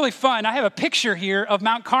 this is really fun. I have a picture here of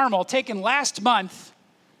Mount Carmel taken last month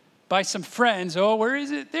by some friends. Oh, where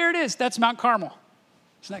is it? There it is. That's Mount Carmel.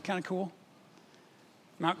 Isn't that kind of cool?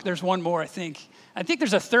 There's one more, I think. I think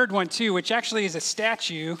there's a third one, too, which actually is a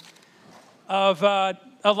statue of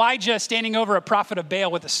Elijah standing over a prophet of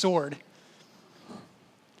Baal with a sword.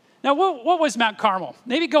 Now, what was Mount Carmel?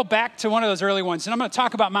 Maybe go back to one of those early ones, and I'm going to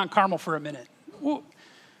talk about Mount Carmel for a minute.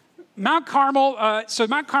 Mount Carmel,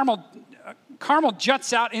 Carmel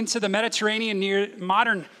juts out into the Mediterranean near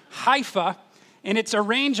modern Haifa, and it's a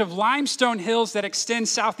range of limestone hills that extend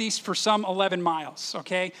southeast for some 11 miles,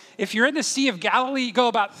 okay? If you're in the Sea of Galilee, you go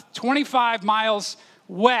about 25 miles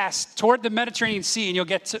west toward the Mediterranean Sea, and you'll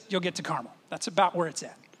get to Carmel. That's about where it's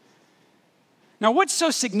at. Now, what's so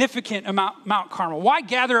significant about Mount Carmel? Why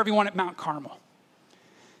gather everyone at Mount Carmel?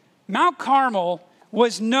 Mount Carmel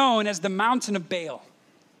was known as the mountain of Baal.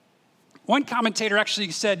 One commentator actually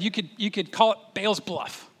said you could call it Baal's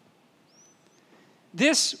bluff.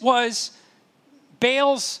 This was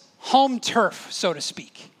Baal's home turf, so to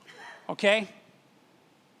speak, okay?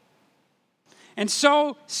 And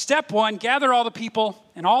so, step one, gather all the people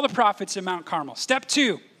and all the prophets at Mount Carmel. Step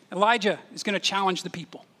two, Elijah is going to challenge the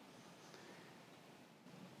people.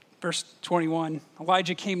 Verse 21,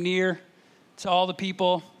 Elijah came near to all the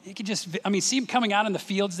people. You could just, see him coming out in the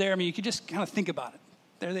fields there. You could just kind of think about it.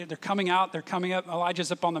 They're coming out, they're coming up.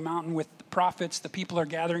 Elijah's up on the mountain with the prophets. The people are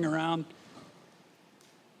gathering around.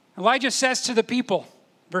 Elijah says to the people,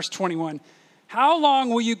 verse 21, how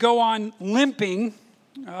long will you go on limping,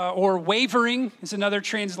 or wavering is another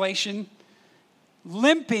translation,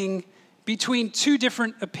 limping between two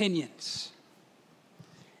different opinions?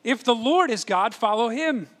 If the Lord is God, follow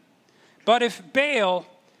him. But if Baal,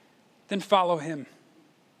 then follow him.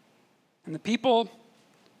 And the people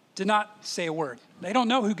did not say a word. They don't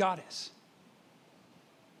know who God is.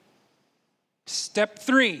 Step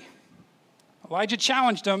three, Elijah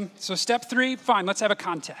challenged them. So step three, fine, let's have a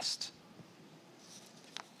contest.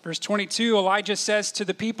 Verse 22, Elijah says to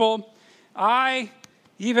the people,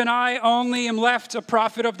 even I only am left a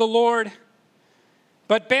prophet of the Lord.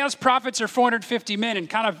 But Baal's prophets are 450 men, and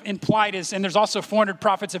kind of implied is, and there's also 400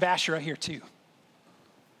 prophets of Asherah here too.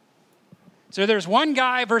 So there's one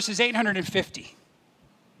guy versus 850.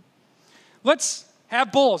 Let's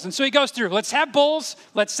have bulls. And so he goes through, let's have bulls,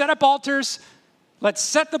 let's set up altars, let's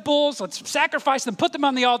set the bulls, let's sacrifice them, put them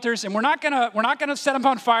on the altars, and we're not gonna set them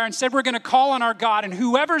on fire. Instead, we're gonna call on our God, and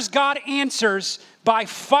whoever's God answers by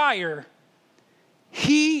fire,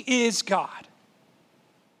 he is God.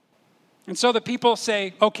 And so the people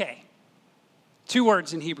say, okay. 2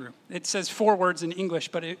 words in Hebrew. It says 4 words in English,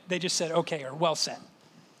 but they just said okay, or well said.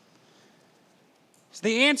 So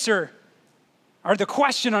the answer, or the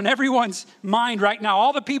question on everyone's mind right now,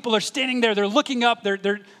 all the people are standing there, they're looking up,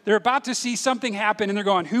 they're about to see something happen, and they're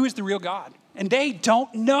going, who is the real God? And they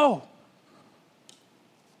don't know.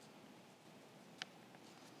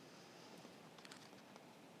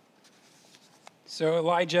 So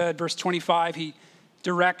Elijah, verse 25, he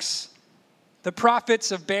directs the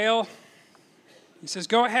prophets of Baal. He says,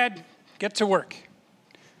 go ahead, get to work.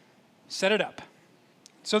 Set it up.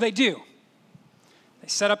 So they do. They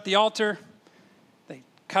set up the altar. They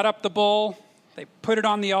cut up the bull. They put it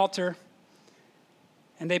on the altar.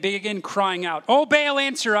 And they begin crying out, oh, Baal,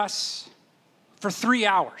 answer us, for 3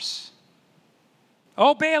 hours.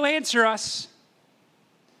 Oh, Baal, answer us.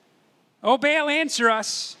 Oh, Baal, answer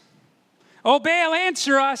us. Oh, Baal,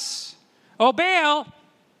 answer us. Oh, Baal,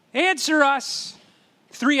 answer us.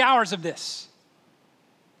 3 hours of this.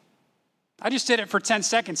 I just did it for 10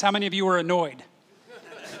 seconds. How many of you were annoyed?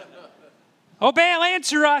 Oh, Baal,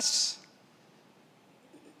 answer us.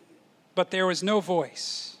 But there was no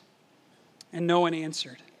voice, and no one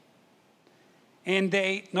answered. And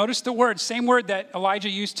they, notice the word, same word that Elijah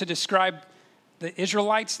used to describe the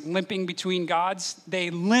Israelites limping between gods. They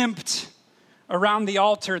limped around the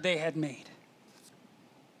altar they had made.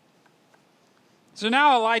 So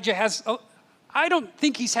now Elijah has, I don't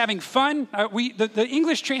think he's having fun. The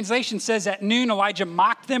English translation says at noon Elijah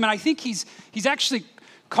mocked them, and I think he's actually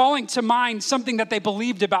calling to mind something that they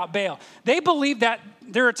believed about Baal. They believed that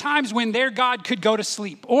there are times when their God could go to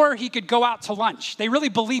sleep, or he could go out to lunch. They really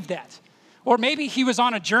believed that. Or maybe he was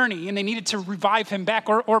on a journey and they needed to revive him back.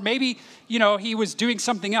 Or maybe, he was doing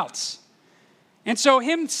something else. And so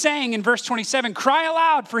him saying in verse 27, cry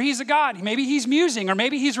aloud, for he's a god. Maybe he's musing, or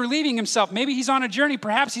maybe he's relieving himself. Maybe he's on a journey.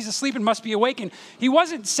 Perhaps he's asleep and must be awakened. He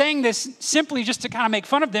wasn't saying this simply just to kind of make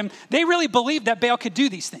fun of them. They really believed that Baal could do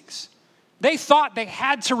these things. They thought they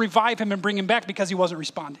had to revive him and bring him back because he wasn't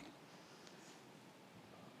responding.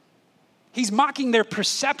 He's mocking their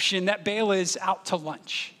perception that Baal is out to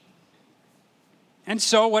lunch. And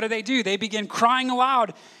so what do? They begin crying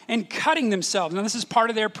aloud and cutting themselves. Now this is part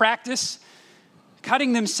of their practice.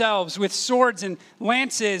 Cutting themselves with swords and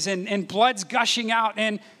lances and blood's gushing out.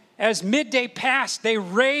 And as midday passed, they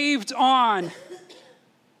raved on.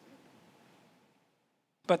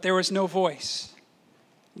 But there was no voice.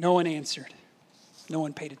 No one answered. No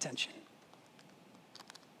one paid attention.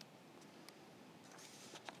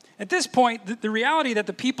 At this point, the reality that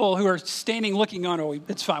the people who are standing looking on,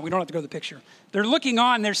 it's fine, we don't have to go to the picture. They're looking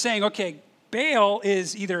on, they're saying, okay, Baal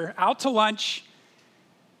is either out to lunch,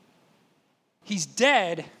 he's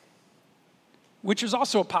dead, which is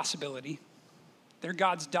also a possibility. Their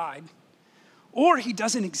gods died. Or he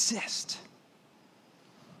doesn't exist.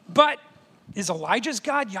 But is Elijah's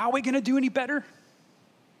God, Yahweh, going to do any better?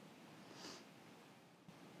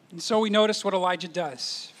 And so we notice what Elijah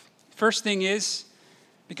does. First thing is,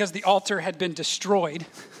 because the altar had been destroyed,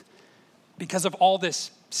 because of all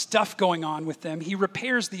this stuff going on with them, he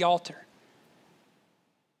repairs the altar.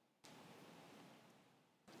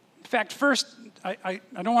 In fact, first, I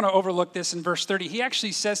don't want to overlook this in verse 30. He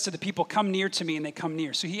actually says to the people, come near to me, and they come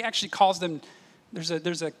near. So he actually calls them,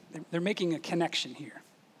 they're making a connection here.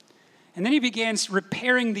 And then he begins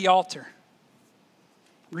repairing the altar,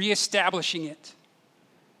 reestablishing it.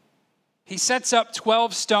 He sets up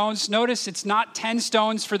 12 stones. Notice it's not 10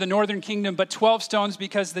 stones for the northern kingdom, but 12 stones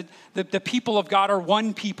because the people of God are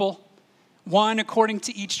one people. One according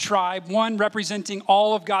to each tribe, one representing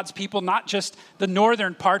all of God's people, not just the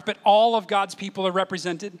northern part, but all of God's people are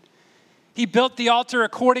represented. He built the altar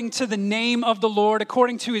according to the name of the Lord,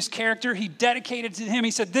 according to his character. He dedicated to him. He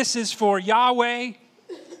said, this is for Yahweh.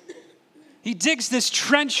 He digs this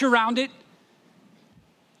trench around it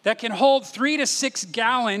that can hold 3 to 6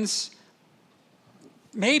 gallons,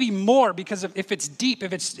 maybe more, because if it's deep,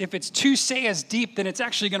 if it's 2 seahs deep, then it's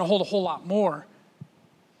actually going to hold a whole lot more.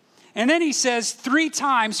 And then he says 3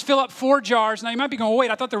 times, fill up 4 jars. Now you might be going, wait,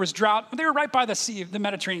 I thought there was drought. Well, they were right by the sea, the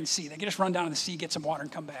Mediterranean Sea. They could just run down to the sea, get some water, and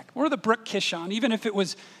come back. Or the brook Kishon, even if it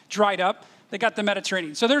was dried up, they got the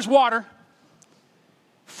Mediterranean. So there's water.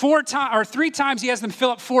 3 times he has them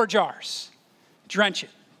fill up 4 jars. Drench it.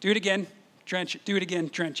 Do it again. Drench it. Do it again.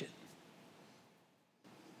 Drench it.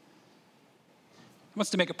 He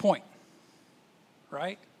wants to make a point,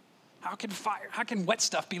 right? How can wet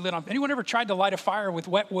stuff be lit on? Anyone ever tried to light a fire with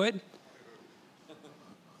wet wood?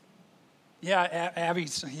 Yeah,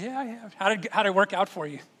 Abby's, yeah, I have. How did it work out for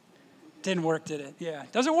you? Didn't work, did it? Yeah.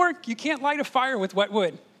 Doesn't work. You can't light a fire with wet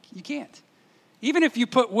wood. You can't. Even if you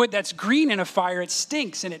put wood that's green in a fire, it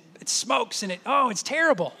stinks and it smokes and it's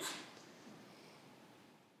terrible.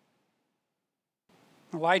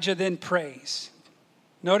 Elijah then prays.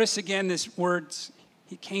 Notice again this words,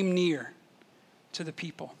 he came near to the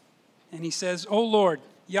people. And he says, O Lord,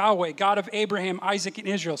 Yahweh, God of Abraham, Isaac, and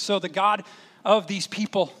Israel. So the God of these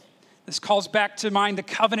people, this calls back to mind the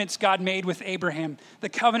covenants God made with Abraham, the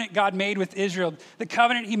covenant God made with Israel, the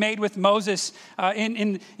covenant he made with Moses,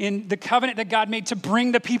 in the covenant that God made to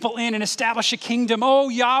bring the people in and establish a kingdom. Oh,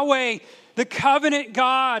 Yahweh, the covenant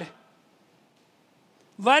God.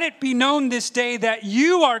 Let it be known this day that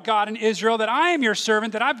you are God in Israel, that I am your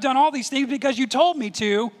servant, that I've done all these things because you told me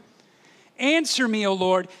to. Answer me, O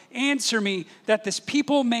Lord, answer me, that this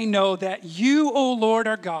people may know that you, O Lord,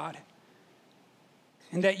 are God,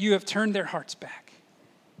 and that you have turned their hearts back.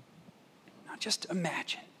 Now just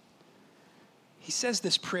imagine. He says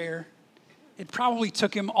this prayer. It probably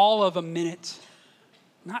took him all of a minute,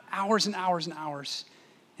 not hours and hours and hours.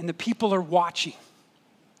 And the people are watching,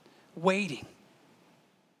 waiting.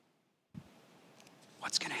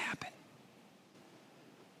 What's going to happen?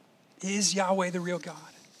 Is Yahweh the real God?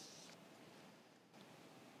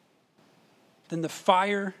 Then the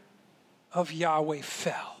fire of Yahweh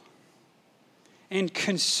fell and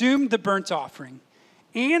consumed the burnt offering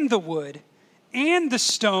and the wood and the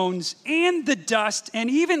stones and the dust and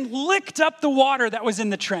even licked up the water that was in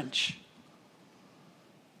the trench.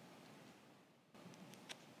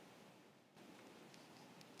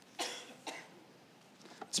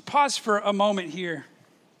 Let's pause for a moment here.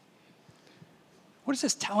 What is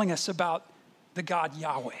this telling us about the God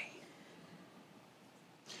Yahweh?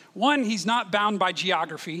 One, he's not bound by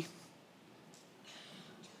geography.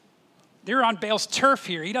 They're on Baal's turf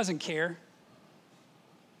here. He doesn't care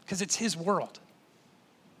because it's his world.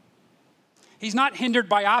 He's not hindered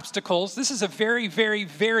by obstacles. This is a very, very,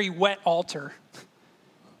 very wet altar.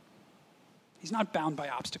 He's not bound by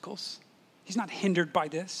obstacles. He's not hindered by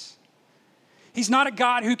this. He's not a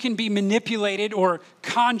God who can be manipulated or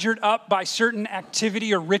conjured up by certain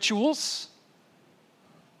activity or rituals.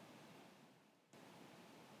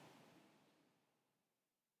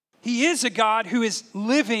 He is a God who is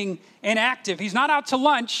living and active. He's not out to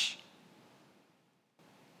lunch.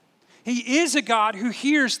 He is a God who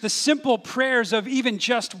hears the simple prayers of even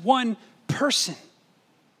just one person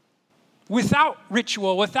without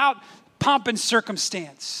ritual, without pomp and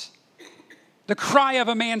circumstance. The cry of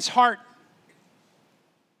a man's heart.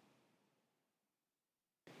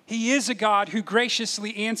 He is a God who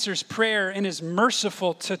graciously answers prayer and is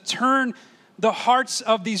merciful to turn the hearts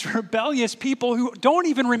of these rebellious people who don't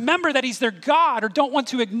even remember that he's their God or don't want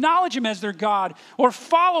to acknowledge him as their God or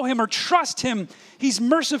follow him or trust him. He's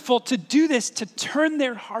merciful to do this, to turn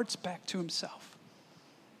their hearts back to himself.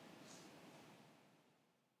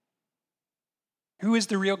 Who is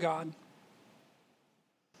the real God?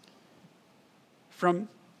 From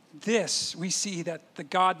this, we see that the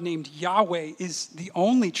God named Yahweh is the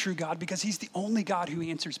only true God because he's the only God who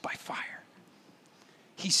answers by fire.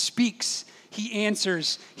 He speaks, he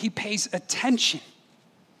answers, he pays attention.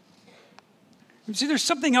 You see, there's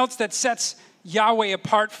something else that sets Yahweh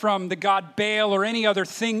apart from the god Baal or any other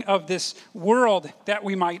thing of this world that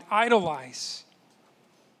we might idolize.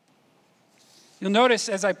 You'll notice,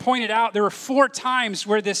 as I pointed out, there were 4 times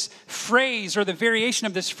where this phrase or the variation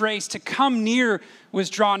of this phrase, to come near, was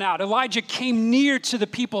drawn out. Elijah came near to the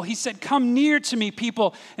people. He said, "Come near to me,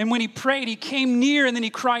 people." And when he prayed, he came near and then he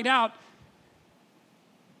cried out.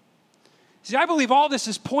 See, I believe all this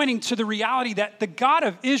is pointing to the reality that the God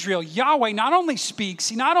of Israel, Yahweh, not only speaks,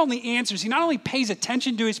 he not only answers, he not only pays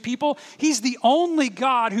attention to his people, he's the only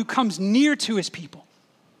God who comes near to his people.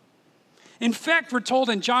 In fact, we're told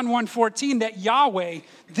in John 1:14 that Yahweh,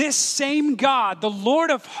 this same God, the Lord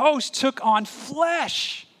of hosts, took on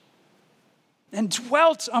flesh and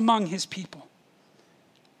dwelt among his people,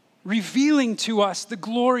 revealing to us the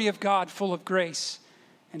glory of God full of grace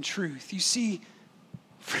and truth. You see,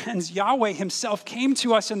 friends, Yahweh himself came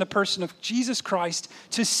to us in the person of Jesus Christ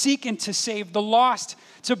to seek and to save the lost,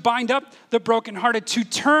 to bind up the brokenhearted, to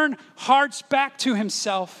turn hearts back to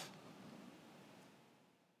himself,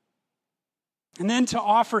 and then to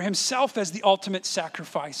offer himself as the ultimate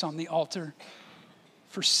sacrifice on the altar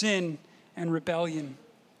for sin and rebellion.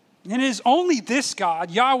 And it is only this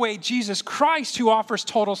God, Yahweh, Jesus Christ, who offers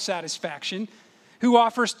total satisfaction, who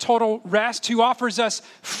offers total rest, who offers us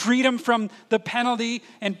freedom from the penalty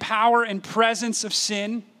and power and presence of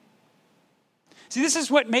sin. See, this is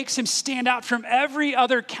what makes him stand out from every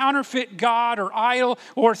other counterfeit god or idol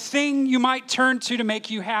or thing you might turn to make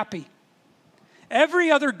you happy.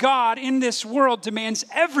 Every other god in this world demands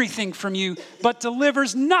everything from you, but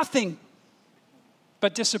delivers nothing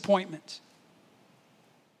but disappointment.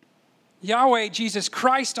 Yahweh, Jesus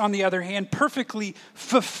Christ, on the other hand, perfectly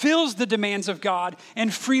fulfills the demands of God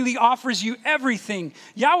and freely offers you everything.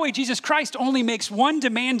 Yahweh, Jesus Christ, only makes one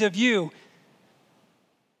demand of you.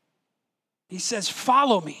 He says,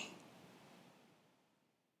 "Follow me."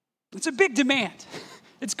 It's a big demand.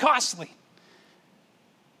 It's costly.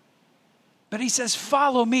 But he says,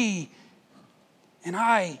 "Follow me, and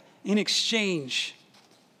I, in exchange,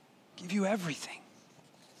 give you everything."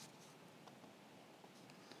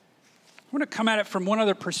 I want to come at it from one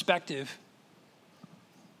other perspective.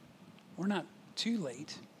 We're not too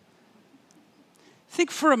late.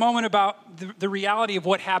 Think for a moment about the reality of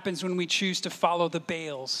what happens when we choose to follow the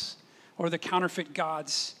Baals or the counterfeit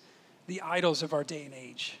gods, the idols of our day and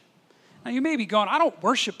age. Now you may be going, "I don't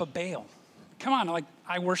worship a Baal." Come on,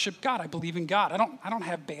 I worship God. I believe in God. I don't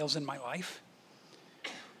have Baals in my life.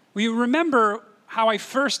 Will you remember how I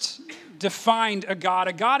first defined a God?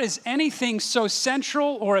 A God is anything so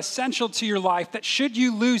central or essential to your life that should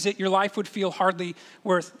you lose it, your life would feel hardly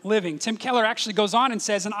worth living. Tim Keller actually goes on and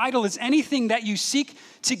says, an idol is anything that you seek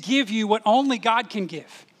to give you what only God can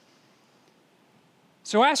give.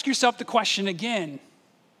 So ask yourself the question again,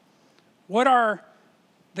 what are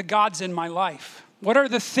the gods in my life? What are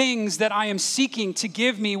the things that I am seeking to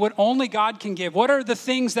give me what only God can give? What are the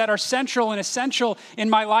things that are central and essential in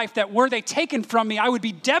my life that were they taken from me, I would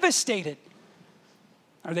be devastated?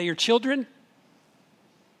 Are they your children?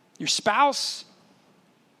 Your spouse?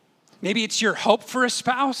 Maybe it's your hope for a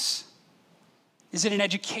spouse. Is it an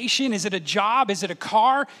education? Is it a job? Is it a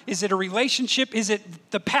car? Is it a relationship? Is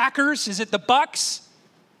it the Packers? Is it the Bucks?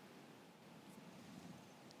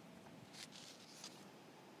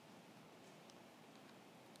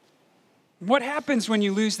 What happens when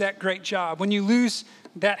you lose that great job, when you lose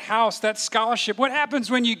that house, that scholarship? What happens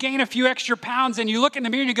when you gain a few extra pounds and you look in the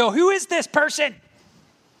mirror and you go, who is this person?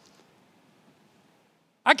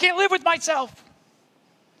 I can't live with myself.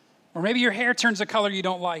 Or maybe your hair turns a color you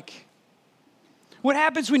don't like. What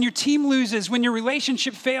happens when your team loses, when your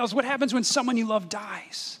relationship fails? What happens when someone you love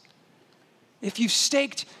dies? If you've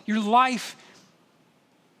staked your life,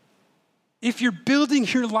 if you're building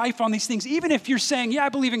your life on these things, even if you're saying, yeah, I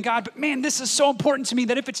believe in God, but man, this is so important to me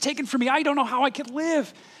that if it's taken from me, I don't know how I could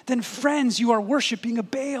live, then friends, you are worshiping a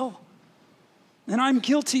Baal. And I'm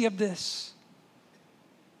guilty of this.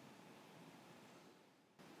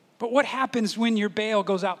 But what happens when your Baal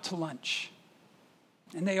goes out to lunch?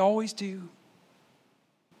 And they always do.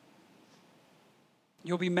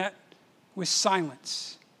 You'll be met with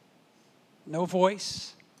silence. No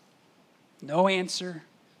voice, no answer,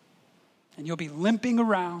 and you'll be limping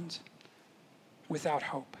around without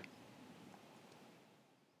hope.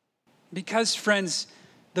 Because, friends,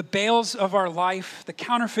 the Baals of our life, the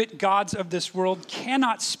counterfeit gods of this world,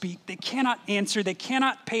 cannot speak, they cannot answer, they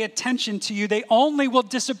cannot pay attention to you, they only will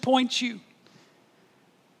disappoint you.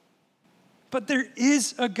 But there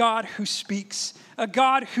is a God who speaks, a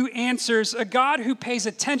God who answers, a God who pays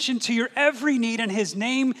attention to your every need, and his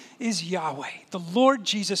name is Yahweh, the Lord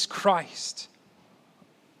Jesus Christ.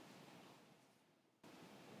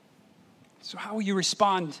 So how will you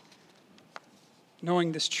respond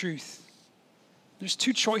knowing this truth? There's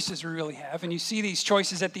two choices we really have, and you see these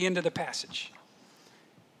choices at the end of the passage.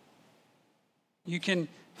 You can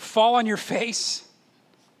fall on your face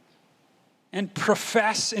and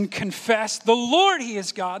profess and confess, the Lord, he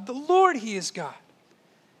is God, the Lord, he is God.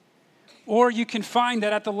 Or you can find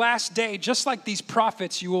that at the last day, just like these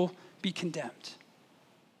prophets, you will be condemned.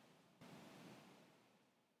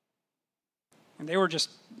 And they were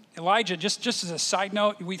Elijah, just as a side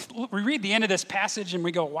note, we read the end of this passage and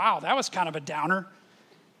we go, wow, that was kind of a downer.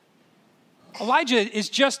 Elijah is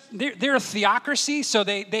they're a theocracy, so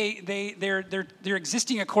they're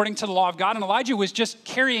existing according to the law of God, and Elijah was just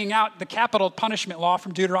carrying out the capital punishment law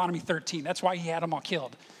from Deuteronomy 13. That's why he had them all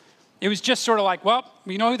killed. It was just sort of like, well,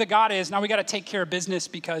 we know who the God is, now we got to take care of business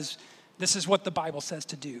because this is what the Bible says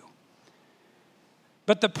to do.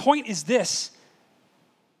 But the point is this.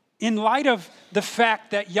 In light of the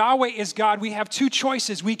fact that Yahweh is God, we have two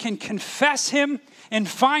choices. We can confess him and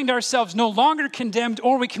find ourselves no longer condemned,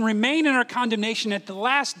 or we can remain in our condemnation at the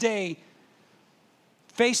last day,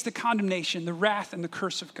 face the condemnation, the wrath, and the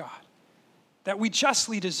curse of God that we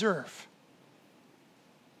justly deserve.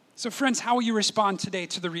 So friends, how will you respond today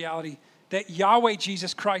to the reality that Yahweh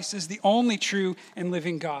Jesus Christ is the only true and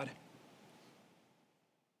living God?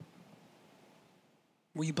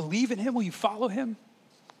 Will you believe in him? Will you follow him?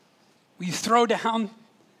 Will you throw down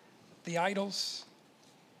the idols?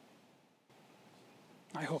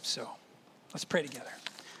 I hope so. Let's pray together.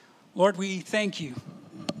 Lord, we thank you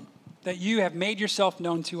that you have made yourself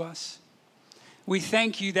known to us. We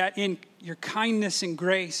thank you that in your kindness and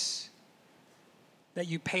grace, that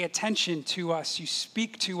you pay attention to us, you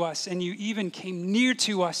speak to us, and you even came near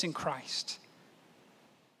to us in Christ.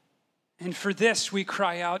 And for this we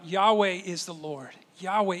cry out, Yahweh is the Lord.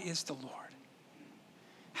 Yahweh is the Lord.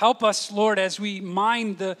 Help us, Lord, as we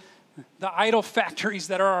mind the idol factories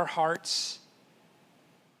that are our hearts,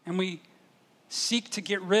 and we seek to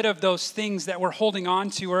get rid of those things that we're holding on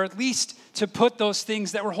to, or at least to put those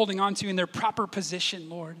things that we're holding on to in their proper position,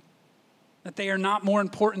 Lord, that they are not more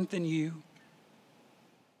important than you.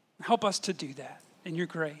 Help us to do that in your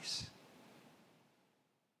grace.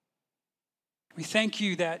 We thank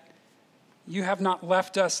you that you have not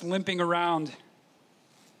left us limping around,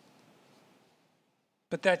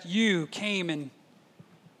 but that you came and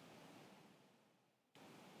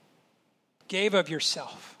gave of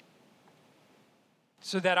yourself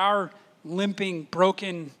so that our limping,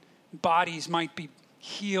 broken bodies might be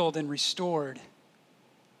healed and restored.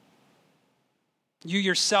 You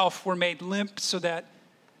yourself were made limp so that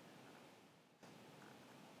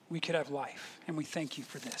we could have life, and we thank you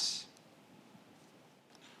for this.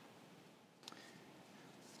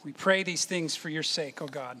 We pray these things for your sake, oh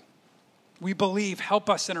God. We believe. Help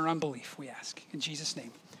us in our unbelief, we ask. In Jesus'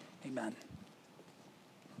 name, amen.